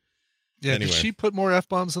weird. Yeah, anyway. Did she put more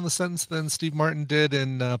F-bombs in the sentence than Steve Martin did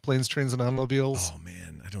in Planes, Trains, and Automobiles? Oh,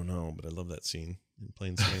 man, I don't know, but I love that scene in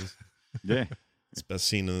Planes, Trains. Yeah. It's the best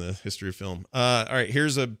scene in the history of film. All right,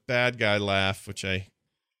 here's a bad guy laugh,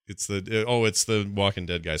 it's the Walking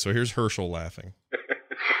Dead guy. So here's Herschel laughing.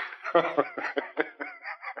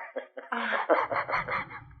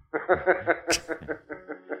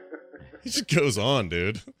 He just goes on,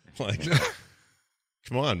 dude. Like,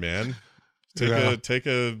 come on, man. Take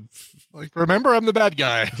a. Like, remember, I'm the bad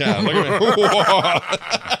guy. Yeah.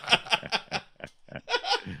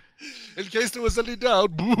 In case there was any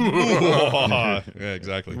doubt. Yeah,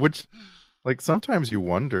 exactly. Which, like, sometimes you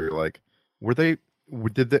wonder, like, was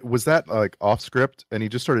that like off script and he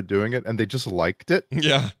just started doing it and they just liked it?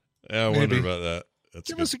 Yeah. I wonder about that.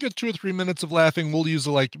 Give us a good 2 or 3 minutes of laughing. We'll use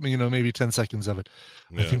maybe 10 seconds of it.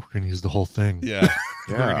 Yeah. I think we're going to use the whole thing. Yeah.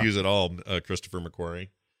 We're going to use it all. Christopher McQuarrie.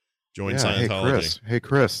 Join Scientology. Hey,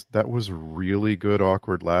 Chris, that was really good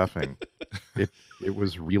awkward laughing. It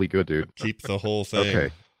was really good, dude. Keep the whole thing.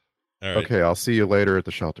 Okay. All right. Okay, I'll see you later at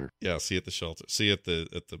the shelter. Yeah, see you at the shelter. See you at the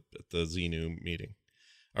Xenu meeting.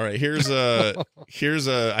 All right, here's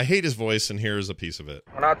I hate his voice, and here's a piece of it.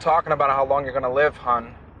 We're not talking about how long you're gonna live,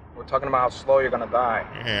 hon. We're talking about how slow you're gonna die.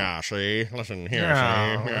 Yeah, see? Listen here,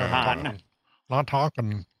 see? Hun. Not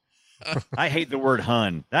talking. I hate the word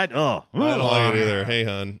hun. I don't like it either. Hey,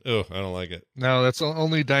 hun. Oh, I don't like it. No, that's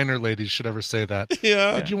only diner ladies should ever say that.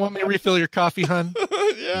 Yeah. Did you want me to refill your coffee, hun?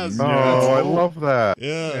 Yes. Oh, I love that.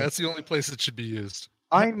 Yeah. That's the only place it should be used.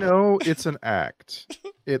 I know it's an act.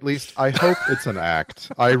 At least I hope it's an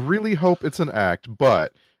act. I really hope it's an act.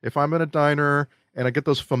 But if I'm in a diner and I get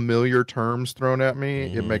those familiar terms thrown at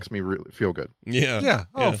me, it makes me really feel good. Yeah. Yeah.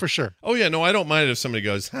 Oh, for sure. Oh, yeah. No, I don't mind if somebody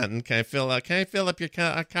goes, hun, can I fill up your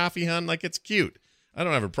coffee, hun? Like, it's cute. I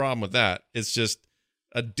don't have a problem with that. It's just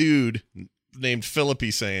a dude named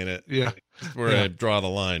Philippi saying it. Yeah. Where I draw the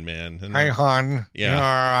line, man. And, hey, hon.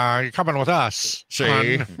 Yeah. You're coming with us. See?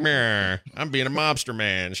 I'm being a mobster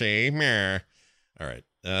man. See? All right.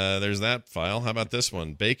 There's that file. How about this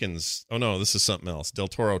one? Bacon's. Oh, no, this is something else. Del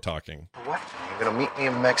Toro talking. What? You're going to meet me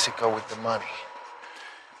in Mexico with the money.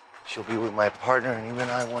 She'll be with my partner, and even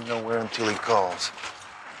I won't know where until he calls.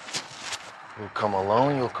 You'll come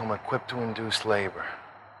alone, you'll come equipped to induce labor.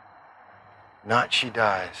 Not she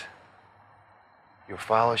dies. You'll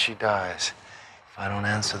follow, she dies. If I don't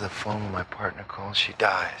answer the phone when my partner calls, she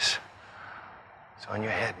dies. It's on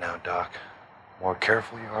your head now, Doc. The more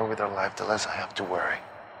careful you are with her life, the less I have to worry.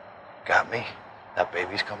 Got me? That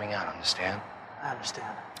baby's coming out, understand? I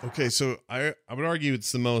understand. Okay, so I would argue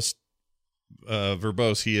it's the most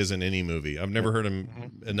verbose he is in any movie. I've never heard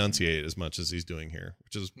him enunciate as much as he's doing here,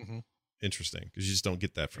 which is interesting because you just don't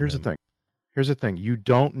get that from him. Here's the thing. You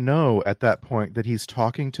don't know at that point that he's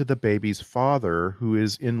talking to the baby's father, who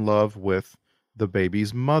is in love with the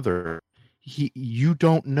baby's mother. You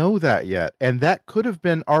don't know that yet, and that could have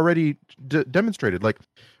been already demonstrated. Like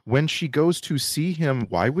when she goes to see him,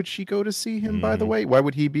 why would she go to see him? By the way, why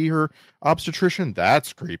would he be her obstetrician?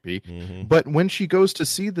 That's creepy. But when she goes to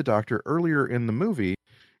see the doctor earlier in the movie,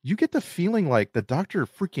 you get the feeling like the doctor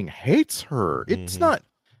freaking hates her. It's not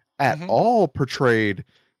at all portrayed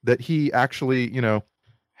that he actually,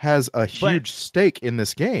 has a huge stake in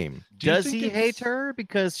this game. Does he hate her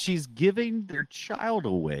because she's giving their child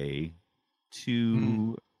away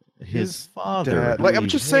to his father? Dad. Like, I'm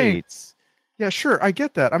just saying. Yeah, sure, I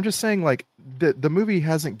get that. I'm just saying, like, the movie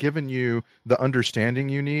hasn't given you the understanding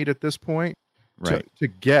you need at this point to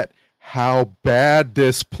get how bad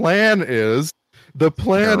this plan is. The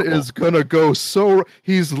plan is gonna go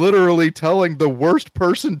he's literally telling the worst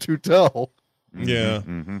person to tell. Yeah.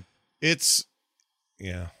 It's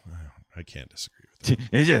I can't disagree with that.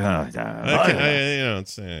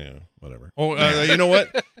 It's whatever. Oh, you know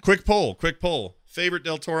what? Quick poll. Favorite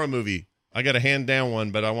Del Toro movie? I got a hand down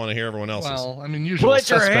one, but I want to hear everyone else's. Well, I mean, Usual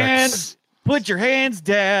Suspects. Put your hands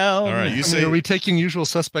down. All right, are we taking Usual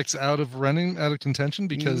Suspects out of contention?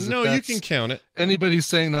 Because no, you can count it. Anybody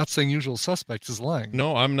not saying Usual Suspects is lying.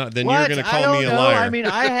 No, I'm not. Then you're going to call me a liar. I mean,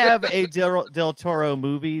 I have a Del Toro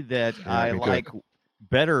movie that I like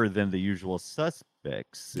better than the Usual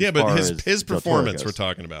Suspects. Yeah, but his performance we're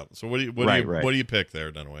talking about. So what do you pick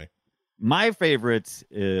there, Dunaway? My favorite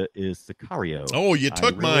is Sicario. Oh, you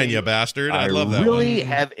took mine, you bastard. I love that one. I really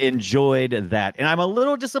have enjoyed that. And I'm a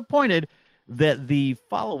little disappointed that the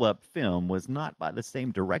follow-up film was not by the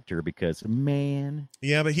same director because, man.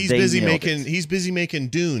 Yeah, but he's busy making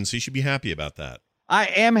Dune, so you should be happy about that. I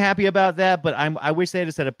am happy about that, but I wish they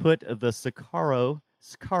had put the Sicario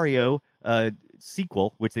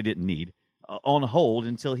sequel, which they didn't need, on hold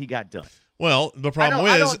until he got done. Well, the problem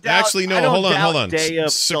hold on. Day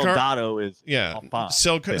of Soldado is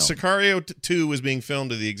Sicario 2 was being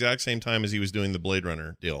filmed at the exact same time as he was doing the Blade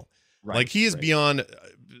Runner deal. Right, like he is beyond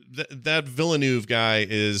that Villeneuve guy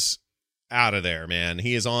is out of there, man.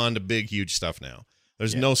 He is on to big, huge stuff now.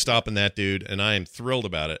 There's no stopping that dude, and I am thrilled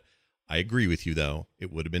about it. I agree with you, though.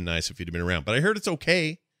 It would have been nice if he'd have been around, but I heard it's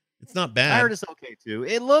okay. It's not bad. I heard it's okay too.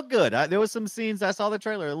 It looked good. There was some scenes. I saw the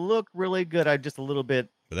trailer. It looked really good. I just a little bit.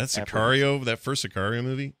 But that Sicario, that first Sicario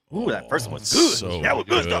movie. Ooh, that first one was good. So that was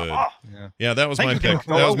good stuff. Yeah, that was my pick.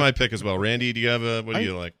 That was my pick as well. Randy, do you have what do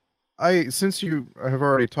you like? Since you have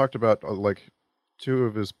already talked about like two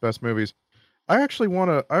of his best movies, I actually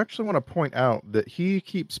want to point out that he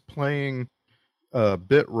keeps playing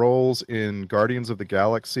bit roles in Guardians of the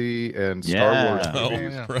Galaxy and Star Wars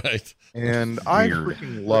movies. Oh, right. And I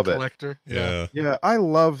freaking love it. Collector. Yeah, I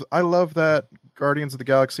love that Guardians of the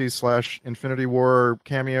Galaxy / Infinity War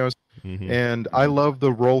cameos, and I love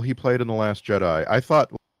the role he played in The Last Jedi. I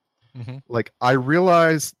thought, I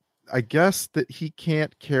realized, I guess, that he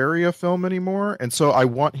can't carry a film anymore, and so I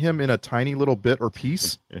want him in a tiny little bit or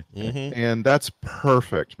piece, and that's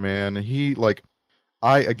perfect, man. He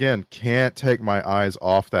I again can't take my eyes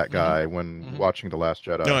off that guy when watching The Last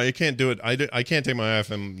Jedi. No, I can't do it. I can't take my eye off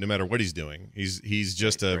him no matter what he's doing. He's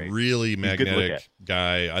just a really magnetic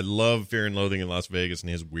guy. I love Fear and Loathing in Las Vegas and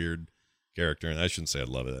his weird character. And I shouldn't say I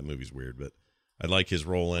love it. That movie's weird, but I like his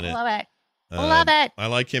role in it. Love it. Love it. I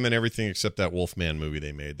like him in everything except that Wolfman movie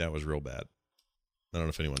they made. That was real bad. I don't know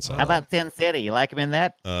if anyone saw How about Sin City? You like him in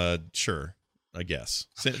that? Sure. I guess.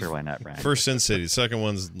 Sure, why not, Brian? First Sin City. The second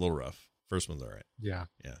one's a little rough. First one's all right. Yeah.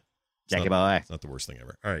 Jackie boy. It's not the worst thing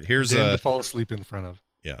ever. All right, here's to fall asleep in front of.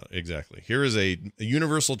 Yeah, exactly. Here is a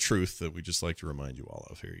universal truth that we just like to remind you all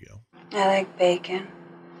of. Here you go. I like bacon.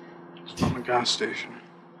 It's from the gas station.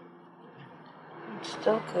 It's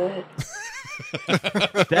still good.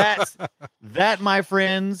 That, my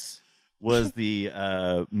friends, was the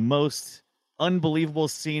most unbelievable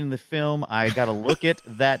scene in the film. I got to look at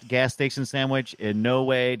that gas station sandwich. In no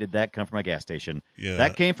way did that come from a gas station. Yeah.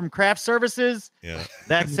 That came from craft services. Yeah.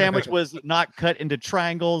 That sandwich was not cut into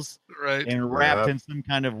triangles and wrapped in some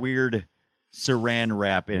kind of weird saran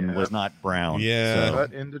wrap and was not brown. Yeah.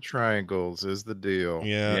 Cut into triangles is the deal.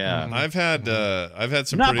 Yeah. I've had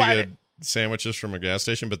some Not pretty good sandwiches from a gas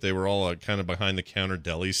station, but they were all kind of behind the counter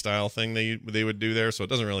deli style thing they would do there, so it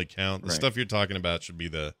doesn't really count. The Right. stuff you're talking about should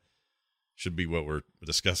be what we're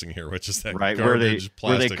discussing here, which is that Right, garbage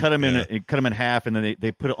where they plastic. cut them yeah. cut them in half, and then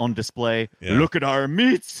they put it on display. Yeah. Look at our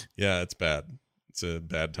meats. Yeah, it's bad. It's a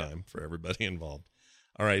bad time for everybody involved.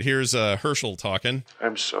 All right, here's Herschel talking.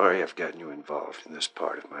 I'm sorry I've gotten you involved in this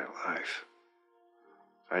part of my life.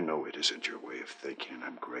 I know it isn't your way of thinking, and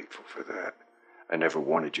I'm grateful for that. I never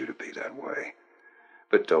wanted you to be that way.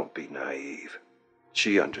 But don't be naive.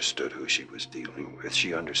 She understood who she was dealing with.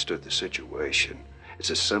 She understood the situation. It's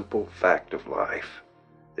a simple fact of life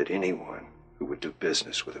that anyone who would do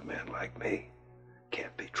business with a man like me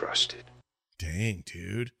can't be trusted. Dang,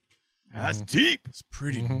 dude. That's deep. It's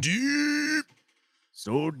pretty deep.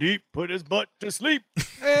 So deep, put his butt to sleep.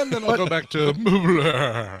 And then I'll go back to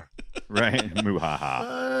Right,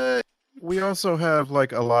 muhaha. We also have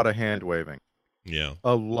like a lot of hand waving. Yeah.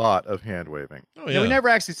 A lot of hand waving. Oh Yeah, we never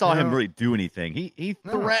actually saw him No. really do anything. He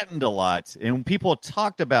threatened a lot, and people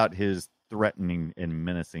talked about his threatening and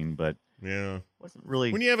menacing, but Yeah. wasn't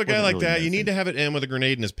really. When you have a guy wasn't like really that, you menacing. need to have it end with a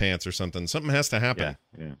grenade in his pants or something. Something has to happen.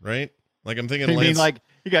 Yeah. Right? Like I'm thinking You mean Lance. like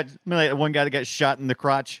like one guy that got shot in the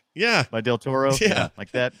crotch? Yeah. By Del Toro. Yeah.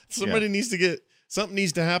 Like that. Somebody needs to get something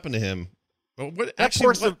needs to happen to him. But what That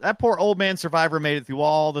actually that poor old man survivor made it through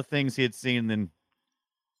all the things he had seen, and then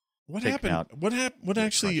what taken happened? out. What happened? What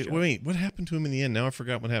actually? crushed up. Wait, what happened to him in the end? Now I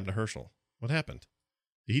forgot what happened to Herschel. What happened?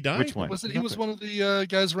 Did he die? Which one? Was it? He was one of the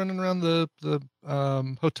guys running around the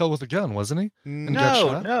hotel with a gun, wasn't he? And got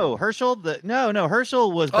shot? No, Herschel.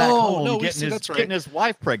 Herschel was back home no, getting his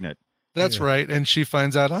wife pregnant. That's right, and she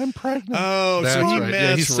finds out I'm pregnant. Oh, that's so he right.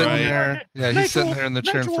 Yeah, he's that's sitting right. there. Yeah, he's sitting there in the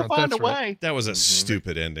chair in front. That's right. That was a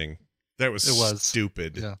stupid ending. That was It was.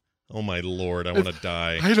 stupid. Yeah. Oh my lord, I want to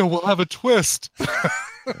die. I know we'll have a twist.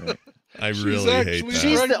 I really hate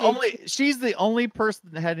that. She's the only person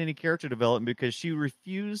that had any character development because she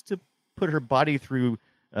refused to put her body through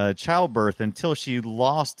childbirth until she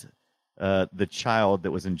lost the child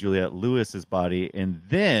that was in Juliette Lewis's body, and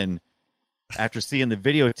then after seeing the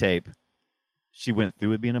videotape, she went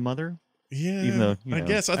through with being a mother. Yeah, even though I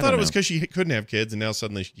guess I thought it was because she couldn't have kids, and now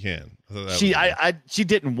suddenly she can. I thought that was she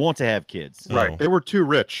didn't want to have kids. Right. They were too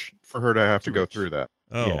rich for her to have to go through that.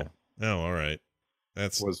 Oh, Yeah. oh, all right.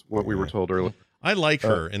 That's was what we were told earlier. I like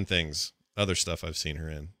her in things, other stuff I've seen her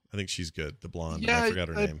in. I think she's good. The blonde. Yeah, I forgot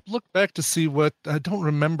her name. Look back to see what I don't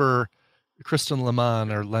remember. Kristen Lemon.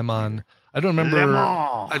 I don't remember. Lemon.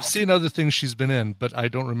 I've seen other things she's been in, but I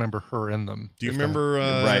don't remember her in them. Do you If remember?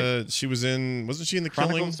 Right. She was in. Wasn't she in the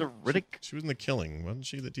Chronicles Killing? of Riddick? She was in the Killing, wasn't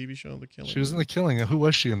she? The TV show, The Killing. She was in The Killing. Who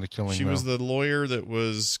was she in The Killing? She though? was the lawyer that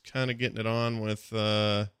was kind of getting it on with.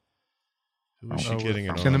 Who was she getting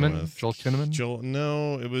it Kinnaman? on with? Joel Kinnaman?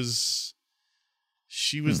 No, it was.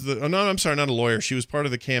 She was the. Oh no, I'm sorry, not a lawyer. She was part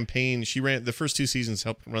of the campaign. She ran the first 2 seasons,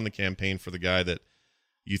 helped run the campaign for the guy that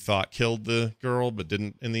you thought killed the girl, but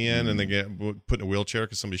didn't in the end, and they get put in a wheelchair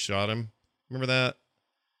because somebody shot him. Remember that?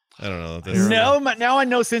 I don't know. Now I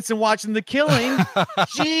know sense in watching The Killing.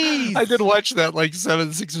 Jeez. I did watch that like 6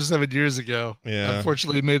 or 7 years ago. Yeah.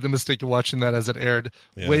 Unfortunately, made the mistake of watching that as it aired.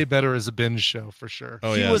 Yeah. Way better as a binge show for sure.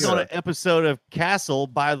 Oh, She yeah. was on an episode of Castle,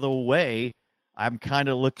 by the way. I'm kind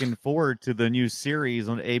of looking forward to the new series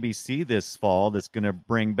on ABC this fall that's going to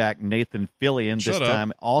bring back Nathan Fillion, Shut this up.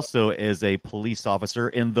 time also as a police officer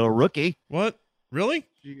in The Rookie. What? Really?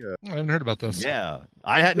 I hadn't heard about this. Yeah.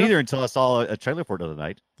 I hadn't either until I saw a trailer for it the other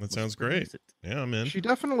night. That sounds great. Yeah, I'm in. She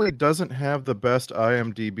definitely doesn't have the best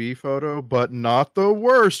IMDb photo, but not the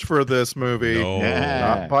worst for this movie. No.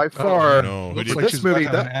 Not by far. No. Looks For like this she's movie,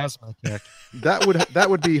 back on an asthma attack. that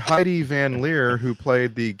would be Heidi Van Leer, who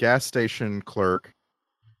played the gas station clerk.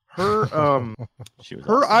 Her She was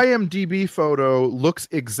her awesome. IMDb photo looks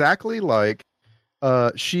exactly like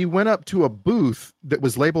she went up to a booth that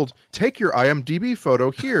was labeled "Take your IMDb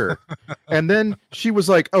photo here," and then she was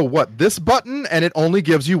like, "Oh, what, this button?" And it only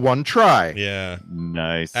gives you one try. Yeah.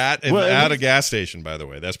 Nice. At a gas station, by the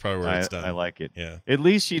way. That's probably where it's done. I like it. Yeah. At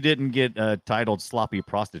least she didn't get titled Sloppy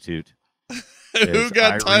Prostitute. Who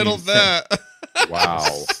got titled that? Wow.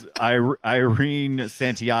 Irene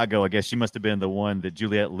Santiago, I guess she must have been the one that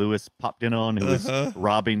Juliette Lewis popped in on, who was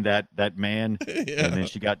robbing that man, Yeah. and then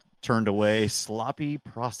she got turned away. Sloppy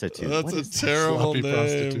prostitute. That's What a is that? terrible Sloppy name.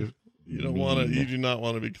 prostitute. You don't want to. You do not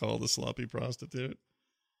want to be called a sloppy prostitute.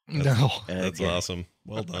 No. That's awesome.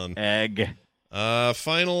 Well done. Egg.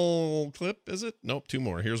 Final clip, is it? Nope, 2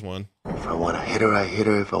 more. Here's one. If I want to hit her, I hit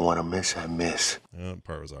her. If I want to miss, I miss. That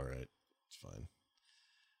part was all right. It's fine.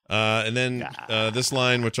 And then this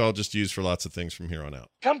line, which I'll just use for lots of things from here on out.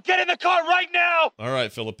 Come get in the car right now! All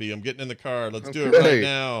right, Philippi, I'm getting in the car. Let's do it Okay. right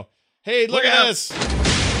now. Hey, look at this.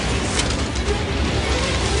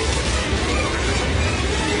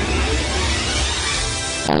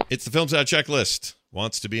 It's the Films Out checklist.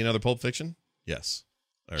 Wants to be another Pulp Fiction? Yes.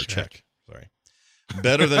 Or check. Sorry.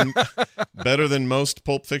 Better than most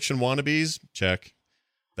Pulp Fiction wannabes? Check.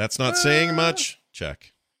 That's not saying much?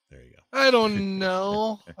 Check. There you go. I don't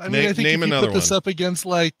know. I mean, I think name if you another put this one. up against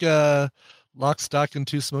like Lock, Stock, and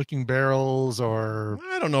Two Smoking Barrels, or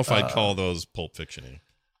I don't know if I'd call those Pulp Fiction-y.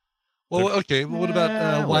 Well, okay. Well, what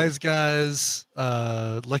about Wise Guys,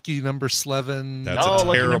 Lucky Number 11? That's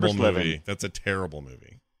a terrible movie. That's a terrible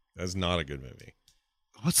movie. That's not a good movie.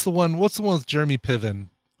 What's the one with Jeremy Piven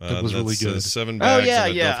that was really good? 7 bags. Oh,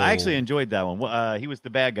 and a yeah. duffel, I actually enjoyed that one. He was the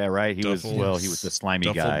bad guy, right? He was the slimy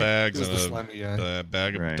duffel guy. bags He was and the slimy guy. a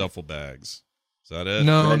bag of Right. duffel bags. Is that it?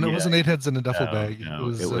 No, it wasn't 8 heads in a duffel bag. No,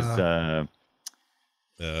 It was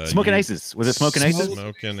Smoking Aces. Was it Smoking Aces?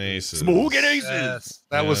 Smoking Aces. Smoking Aces. Yes,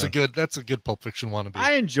 that's a good Pulp Fiction wannabe.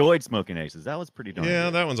 I enjoyed Smoking Aces. That was pretty darn Yeah,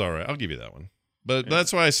 good. that one's all right. I'll give you that one. But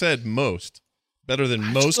that's why I said most. Better than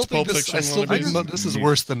most Pulp Fiction I still think wannabes. this is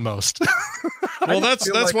worse than most. Well, that's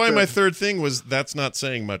like why my third thing was that's not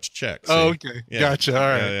saying much. Check. See? Oh, okay. Gotcha. All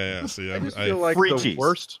right. Yeah. See, I just feel like Free the cheese.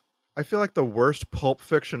 worst. I feel like the worst Pulp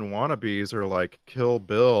Fiction wannabes are like Kill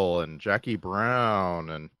Bill and Jackie Brown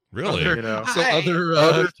and really, you know,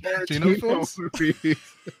 other Tarantino films? movies.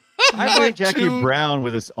 I like Jackie Brown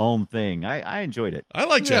with his own thing. I enjoyed it. I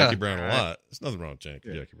like Yeah. Jackie Brown a lot. There's nothing wrong with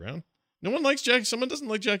Jackie Brown. No one likes Jackie. Someone doesn't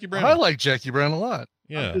like Jackie Brown. I like Jackie Brown a lot.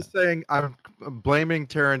 Yeah. I'm just saying, I'm blaming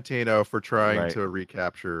Tarantino for trying Right. to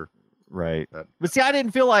recapture. Right. That. But see, I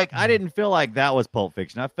didn't feel like that was Pulp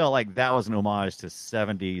Fiction. I felt like that was an homage to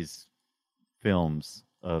 70s films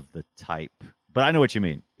of the type. But I know what you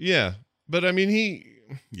mean. Yeah, but I mean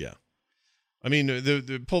I mean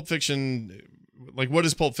the Pulp Fiction, like what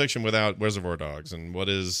is Pulp Fiction without Reservoir Dogs, and what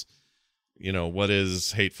is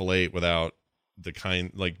Hateful Eight without the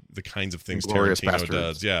kinds of things Inglourious Tarantino Bastards.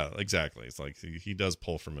 does? Yeah, exactly. It's like he does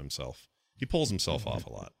pull from himself. He pulls himself off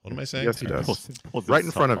a lot. What am I saying? Yes, he does. Pulls Right in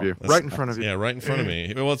himself front of off. you. Right in front of you. Yeah, right in front of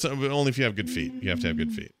me. Well, it's only if you have good feet. You have to have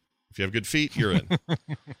good feet. If you have good feet, you're in.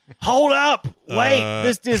 Hold up! Wait,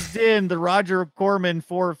 this just in the Roger Corman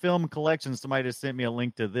 4 film collection. Somebody just sent me a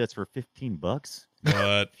link to this for $15.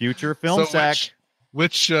 But Future Film Sack.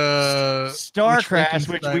 Which Star which Crash,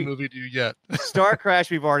 Frankenstein movie do you get? Star Crash,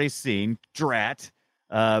 we've already seen. Drat.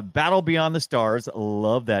 Battle Beyond the Stars.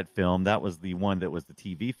 Love that film. That was the one that was the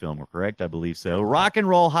TV film, correct? I believe so. Rock and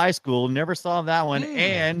Roll High School. Never saw that one.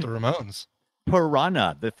 And The Ramones.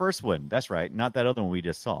 Piranha, the first one. That's right. Not that other one we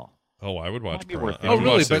just saw. oh, I would watch. Might be Piranha. worth it. I Oh, would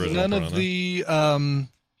really? watch the But original none of Piranha. the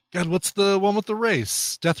God, what's the one with the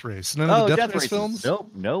race? Death Race. None of the Death Race Races. films.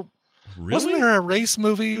 Nope. Really? Wasn't there a race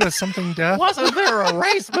movie with something death? Wasn't there a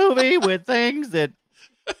race movie with things that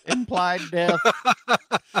implied death?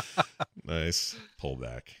 Nice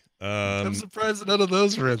pullback. I'm surprised none of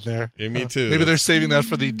those were in there. Yeah, me too. Maybe they're saving that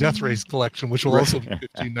for the Death Race collection, which will also be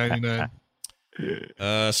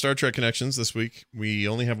 $15.99. Star Trek connections this week. We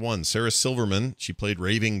only have one. Sarah Silverman. She played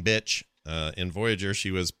Raving Bitch in Voyager.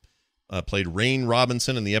 She was played Rain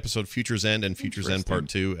Robinson in the episode Future's End and Future's End Part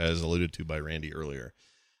 2, as alluded to by Randy earlier.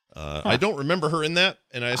 I don't remember her in that,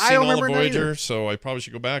 and I've seen all of Voyager, so I probably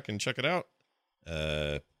should go back and check it out.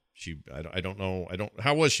 I don't know.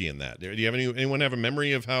 How was she in that? Do you have anyone have a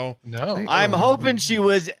memory of how? No. I'm hoping she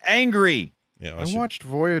was angry. Yeah, I watched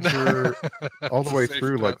Voyager all the way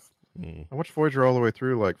through. I watched Voyager all the way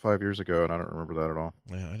through like 5 years ago, and I don't remember that at all.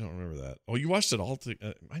 Yeah, I don't remember that. Oh, you watched it all?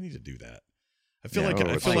 I need to do that. I feel Yeah,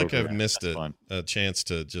 like I've missed That's fun. a chance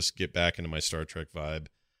to just get back into my Star Trek vibe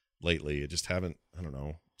lately. I just haven't. I don't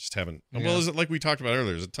know. Just haven't. Yeah. Well, is it like we talked about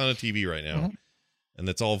earlier? There's a ton of TV right now, and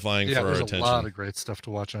it's all vying Yeah, for our there's attention. a lot of great stuff to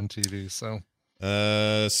watch on TV. So,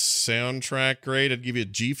 soundtrack great. I'd give you a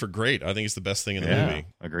G for great. I think it's the best thing in the movie.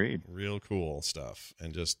 Agreed. Real cool stuff,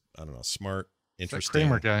 and just I don't know, smart, that interesting.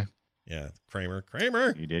 Kramer guy. Yeah, Kramer.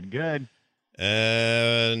 You did good.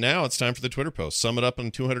 Now it's time for the Twitter post. Sum it up in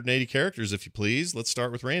 280 characters, if you please. Let's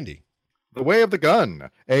start with Randy. The Way of the Gun.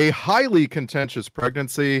 A highly contentious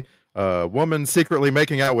pregnancy. Woman secretly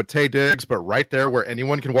making out with Taye Diggs, but right there where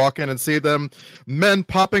anyone can walk in and see them. Men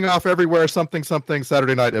popping off everywhere. Something.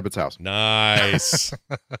 Saturday night, Ibbott's house. Nice.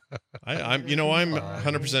 I'm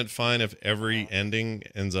 100% fine if every ending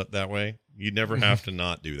ends up that way. You never have to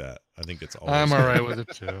not do that. I think it's always. I'm all right with it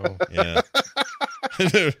too. Yeah.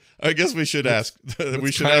 I guess we should ask.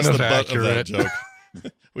 We should kind ask of the butt of that accurate. joke.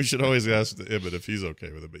 We should always ask Ibbott if he's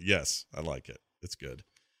okay with it. But yes, I like it. It's good.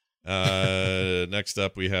 Next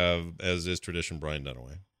up, we have, as is tradition, Brian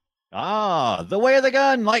Dunaway. The Way of the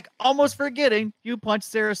Gun, like almost forgetting you punched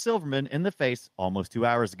Sarah Silverman in the face almost 2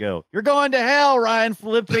 hours ago. You're going to hell, Ryan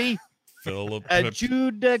Phillippe.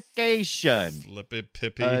 Adjudication. Flippy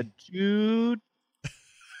Pippy.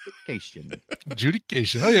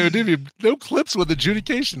 Adjudication. Oh, yeah, no clips with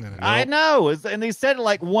adjudication in it. I know. And they said it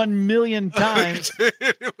like 1 million times.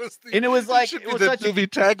 It was the movie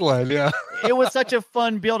tagline, yeah. It was such a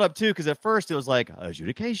fun build-up, too, because at first it was like,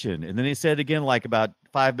 adjudication. And then he said it again like about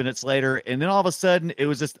 5 minutes later. And then all of a sudden, it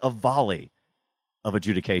was just a volley of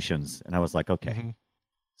adjudications. And I was like, okay,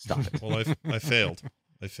 stop it. Well, I failed.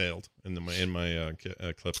 I failed in my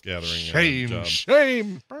clip gathering job.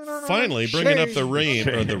 Shame. Finally, bringing up the ream.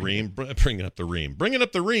 Bringing up the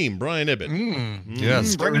ream. Brian Ibbett.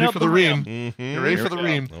 Yes, get ready for the ream. Get ready for the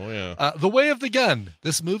ream. Oh, yeah. The Way of the Gun.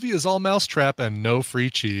 This movie is all mousetrap and no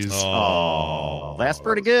free cheese. Oh, that's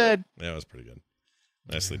pretty good. Yeah, it was pretty good.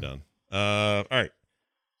 Nicely done. All right.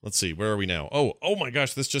 Let's see. Where are we now? Oh my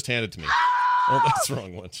gosh, this just handed to me. Oh, that's the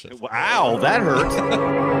wrong one. Wow, that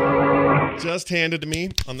hurt. Just handed to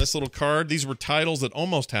me on this little card. These were titles that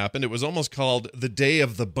almost happened. It was almost called The Day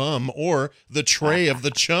of the Bum or The Tray of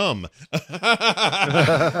the Chum.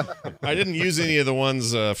 I didn't use any of the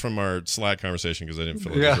ones from our Slack conversation because I didn't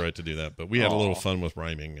feel it was right to do that. But we had a little fun with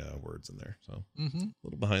rhyming words in there. So a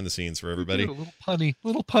little behind the scenes for everybody. A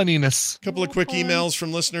little punniness. A couple of quick emails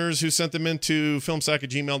from listeners who sent them into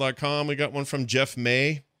filmsack@gmail.com. We got one from Jeff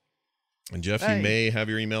May. And Jeff, you may have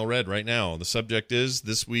your email read right now. The subject is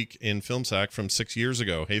This Week in Film Sack from 6 years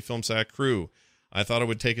ago. Hey, Film Sack crew. I thought it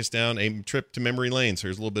would take us down a trip to memory lane, so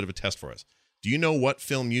here's a little bit of a test for us. Do you know what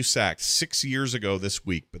film you sacked 6 years ago this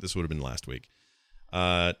week? But this would have been last week.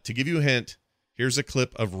 To give you a hint, here's a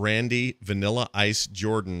clip of Randy Vanilla Ice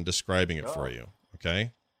Jordan describing it for you.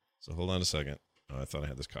 Okay? So hold on a second. Oh, I thought I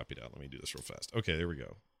had this copied out. Let me do this real fast. Okay, there we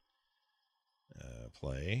go.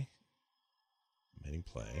 Play. Hitting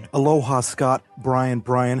play. Aloha, Scott, Brian.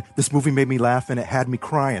 This movie made me laugh and it had me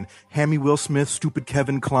crying. Hand me Will Smith, stupid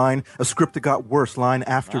Kevin Kline, a script that got worse, line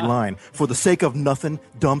after line. For the sake of nothing,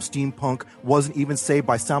 dumb steampunk, wasn't even saved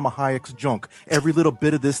by Salma Hayek's junk. Every little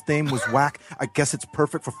bit of this thing was whack. I guess it's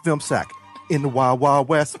perfect for Film Sack. In the Wild Wild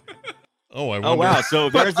West. Oh, wow.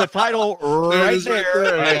 So there's the title right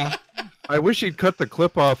there. I wish he'd cut the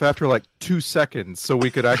clip off after like 2 seconds so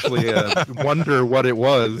we could actually wonder what it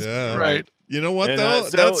was. Yeah. Right. You know what, though?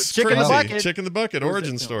 So That's Chicken crazy. the Bucket. Chicken the Bucket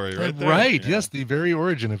origin story right there. Right, yes, the very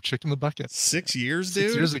origin of Chicken the Bucket. 6 years, dude?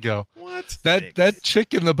 6 years ago. What? That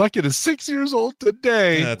Chick in the Bucket is 6 years old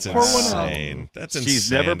today. That's Pour insane. One out. That's insane.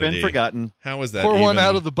 She's never been forgotten. How is that Pour one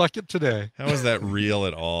out of the bucket today. How is that real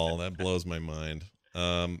at all? That blows my mind.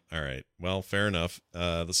 All right. Well, fair enough.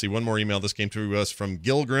 Let's see. One more email. This came to us from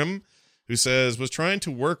Gilgrim, who says, was trying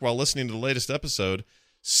to work while listening to the latest episode.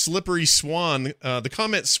 Slippery Swan. The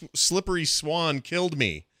comment Slippery Swan killed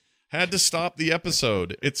me. Had to stop the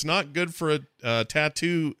episode. It's not good for a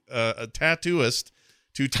tattooist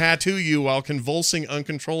to tattoo you while convulsing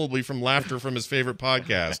uncontrollably from laughter from his favorite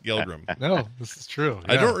podcast, Gilgrim. No, this is true.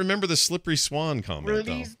 I don't remember the Slippery Swan comment,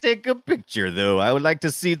 Please take a picture, though. I would like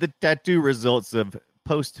to see the tattoo results of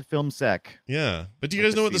post-Film Sack. Yeah. But do you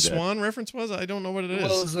guys know what the Swan reference was? I don't know what it is.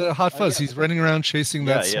 Well, it was Hot Fuzz. He's running around chasing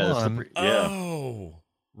that swan. Oh,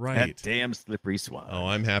 right. That damn Slippery Swan. Oh,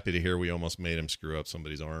 I'm happy to hear we almost made him screw up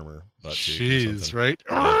somebody's armor. Jeez, right?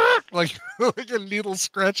 like a needle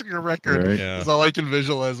scratching a record. Right. Yeah. That's all I can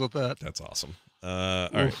visualize with that. That's awesome. All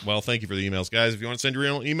right. Well, thank you for the emails, guys. If you want to send your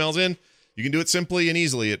emails in, you can do it simply and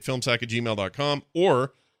easily at filmsack@gmail.com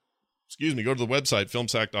or, go to the website,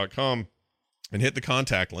 filmsack.com, and hit the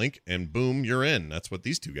contact link, and boom, you're in. That's what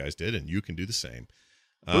these two guys did, and you can do the same.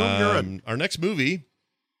 Boom, you're in. Our next movie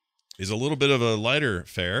is a little bit of a lighter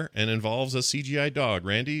fare and involves a CGI dog.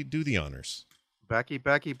 Randy, do the honors. Back.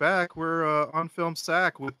 We're on Film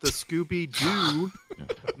Sack with the Scooby-Doo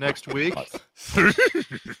next week.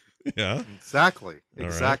 Yeah. Exactly.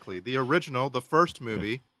 Right. The original, the first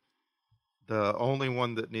movie, the only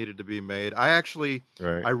one that needed to be made. I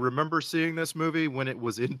remember seeing this movie when it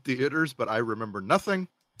was in theaters, but I remember nothing.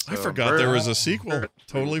 I forgot there was a sequel.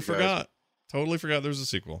 Totally forgot there was a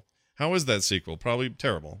sequel. How is that sequel? Probably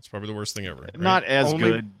terrible. It's probably the worst thing ever. Right? Not as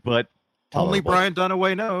good, but tolerable. Only Brian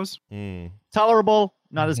Dunaway knows. Tolerable,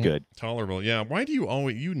 not as good. Tolerable, yeah. Why do you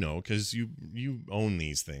always, because you own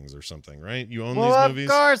these things or something, right? You own these movies?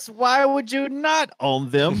 Of course. Why would you not own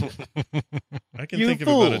them? I can think of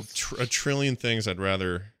about a trillion things I'd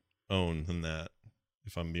rather own than that,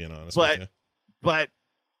 if I'm being honest with you. But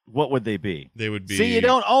what would they be? They would be... See, you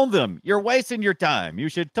don't own them. You're wasting your time. You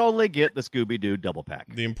should totally get the Scooby-Doo double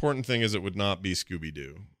pack. The important thing is it would not be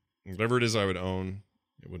Scooby-Doo. Whatever it is I would own,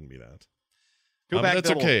 it wouldn't be that. Go back That's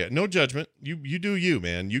double. okay. No judgment. You do you,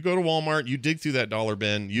 man. You go to Walmart. You dig through that dollar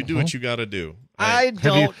bin. You do what you got to do. I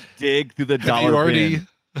don't dig through the dollar bin.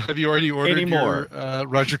 Have you already ordered anymore. your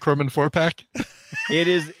Roger Corman 4-pack? It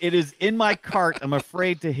is in my cart. I'm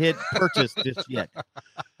afraid to hit purchase just yet.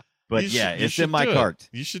 But it's in my cart.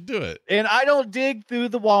 You should do it. And I don't dig through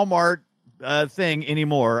the Walmart thing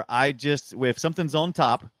anymore. I just, if something's on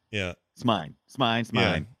top, it's mine. It's mine. It's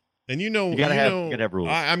mine. And you gotta have rules.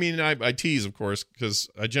 I mean, I tease, of course, because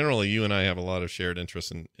generally you and I have a lot of shared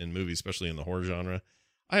interest in movies, especially in the horror genre.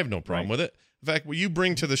 I have no problem with it. In fact, you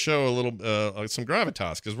bring to the show a little some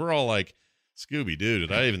gravitas, because we're all like, Scooby-Doo,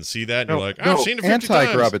 did I even see that? And you're like, I've seen it 50 times.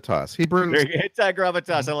 Anti-gravitas. He brings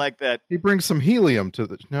anti-gravitas. I like that. He brings some helium to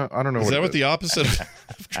the. No, I don't know. Is that what the opposite of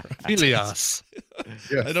Helios?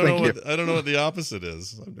 Yes, I don't know what the opposite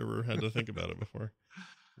is. I've never had to think about it before.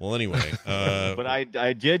 Well, anyway, but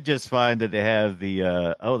I did just find that they have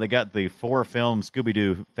the they got the 4-film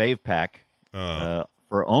Scooby-Doo fave pack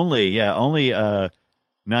for only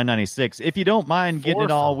 $9.96. If you don't mind getting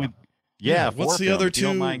it all with. What's the other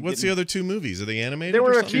two? What's the other two movies? Are they animated? There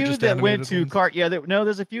were a few that went to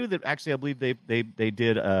there's a few that actually I believe they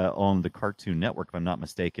did on the Cartoon Network, if I'm not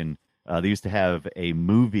mistaken. They used to have a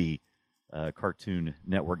movie Cartoon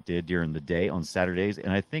Network did during the day on Saturdays,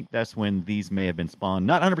 and I think that's when these may have been spawned.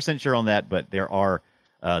 Not 100% sure on that, but there are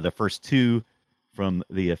the first 2 from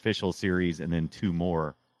the official series, and then 2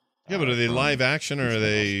 more. Yeah, but are they live action or are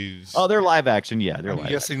they? Oh, they're live action. Yeah, they're I'm live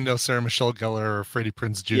guessing action. No Sarah Michelle Gellar or Freddie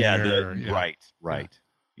Prinze Jr. Right.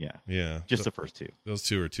 Yeah. Just the first 2. Those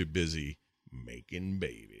 2 are too busy making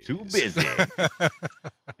babies. Too busy.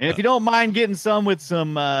 And if you don't mind getting some with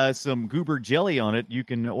some goober jelly on it, you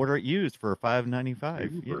can order it used for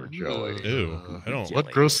 $5.95. Goober jelly. Ew, I don't.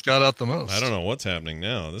 What gross got out the most? I don't know what's happening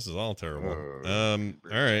now. This is all terrible. All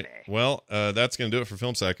right. Well, that's going to do it for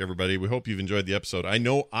Film Sack, everybody. We hope you've enjoyed the episode. I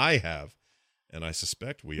know I have, and I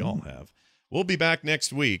suspect we all have. We'll be back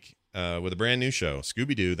next week with a brand new show,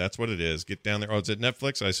 Scooby-Doo. That's what it is. Get down there. Oh, is it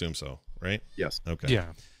Netflix? I assume so, right? Yes. Okay. Yeah.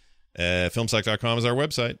 Filmsack.com is our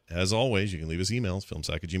website. As always, you can leave us emails,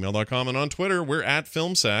 filmsack@gmail.com, and on Twitter, we're at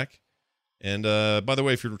Filmsack. And by the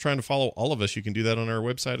way, if you're trying to follow all of us, you can do that on our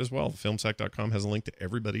website as well. Filmsack.com has a link to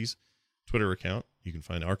everybody's Twitter account. You can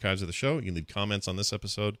find archives of the show. You can leave comments on this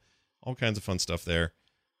episode. All kinds of fun stuff there.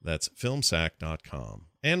 That's filmsack.com.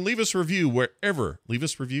 And leave us a review wherever. Leave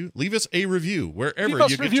us a review wherever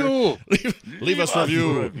you get your... Leave us a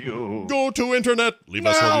review. Go to internet. Leave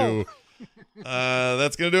us a review.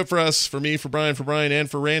 That's going to do it for us. For me, for Brian,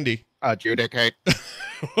 and for Randy. Adjudicate.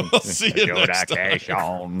 We'll see you next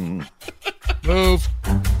time. Move.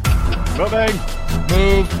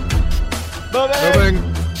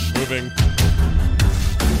 Moving.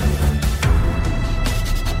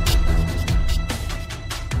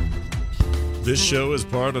 This show is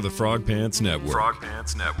part of the Frog Pants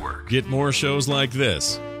Network. Get more shows like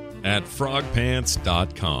this at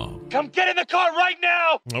frogpants.com. Come get in the car right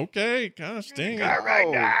now! Okay, gosh dang it. Right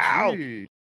now!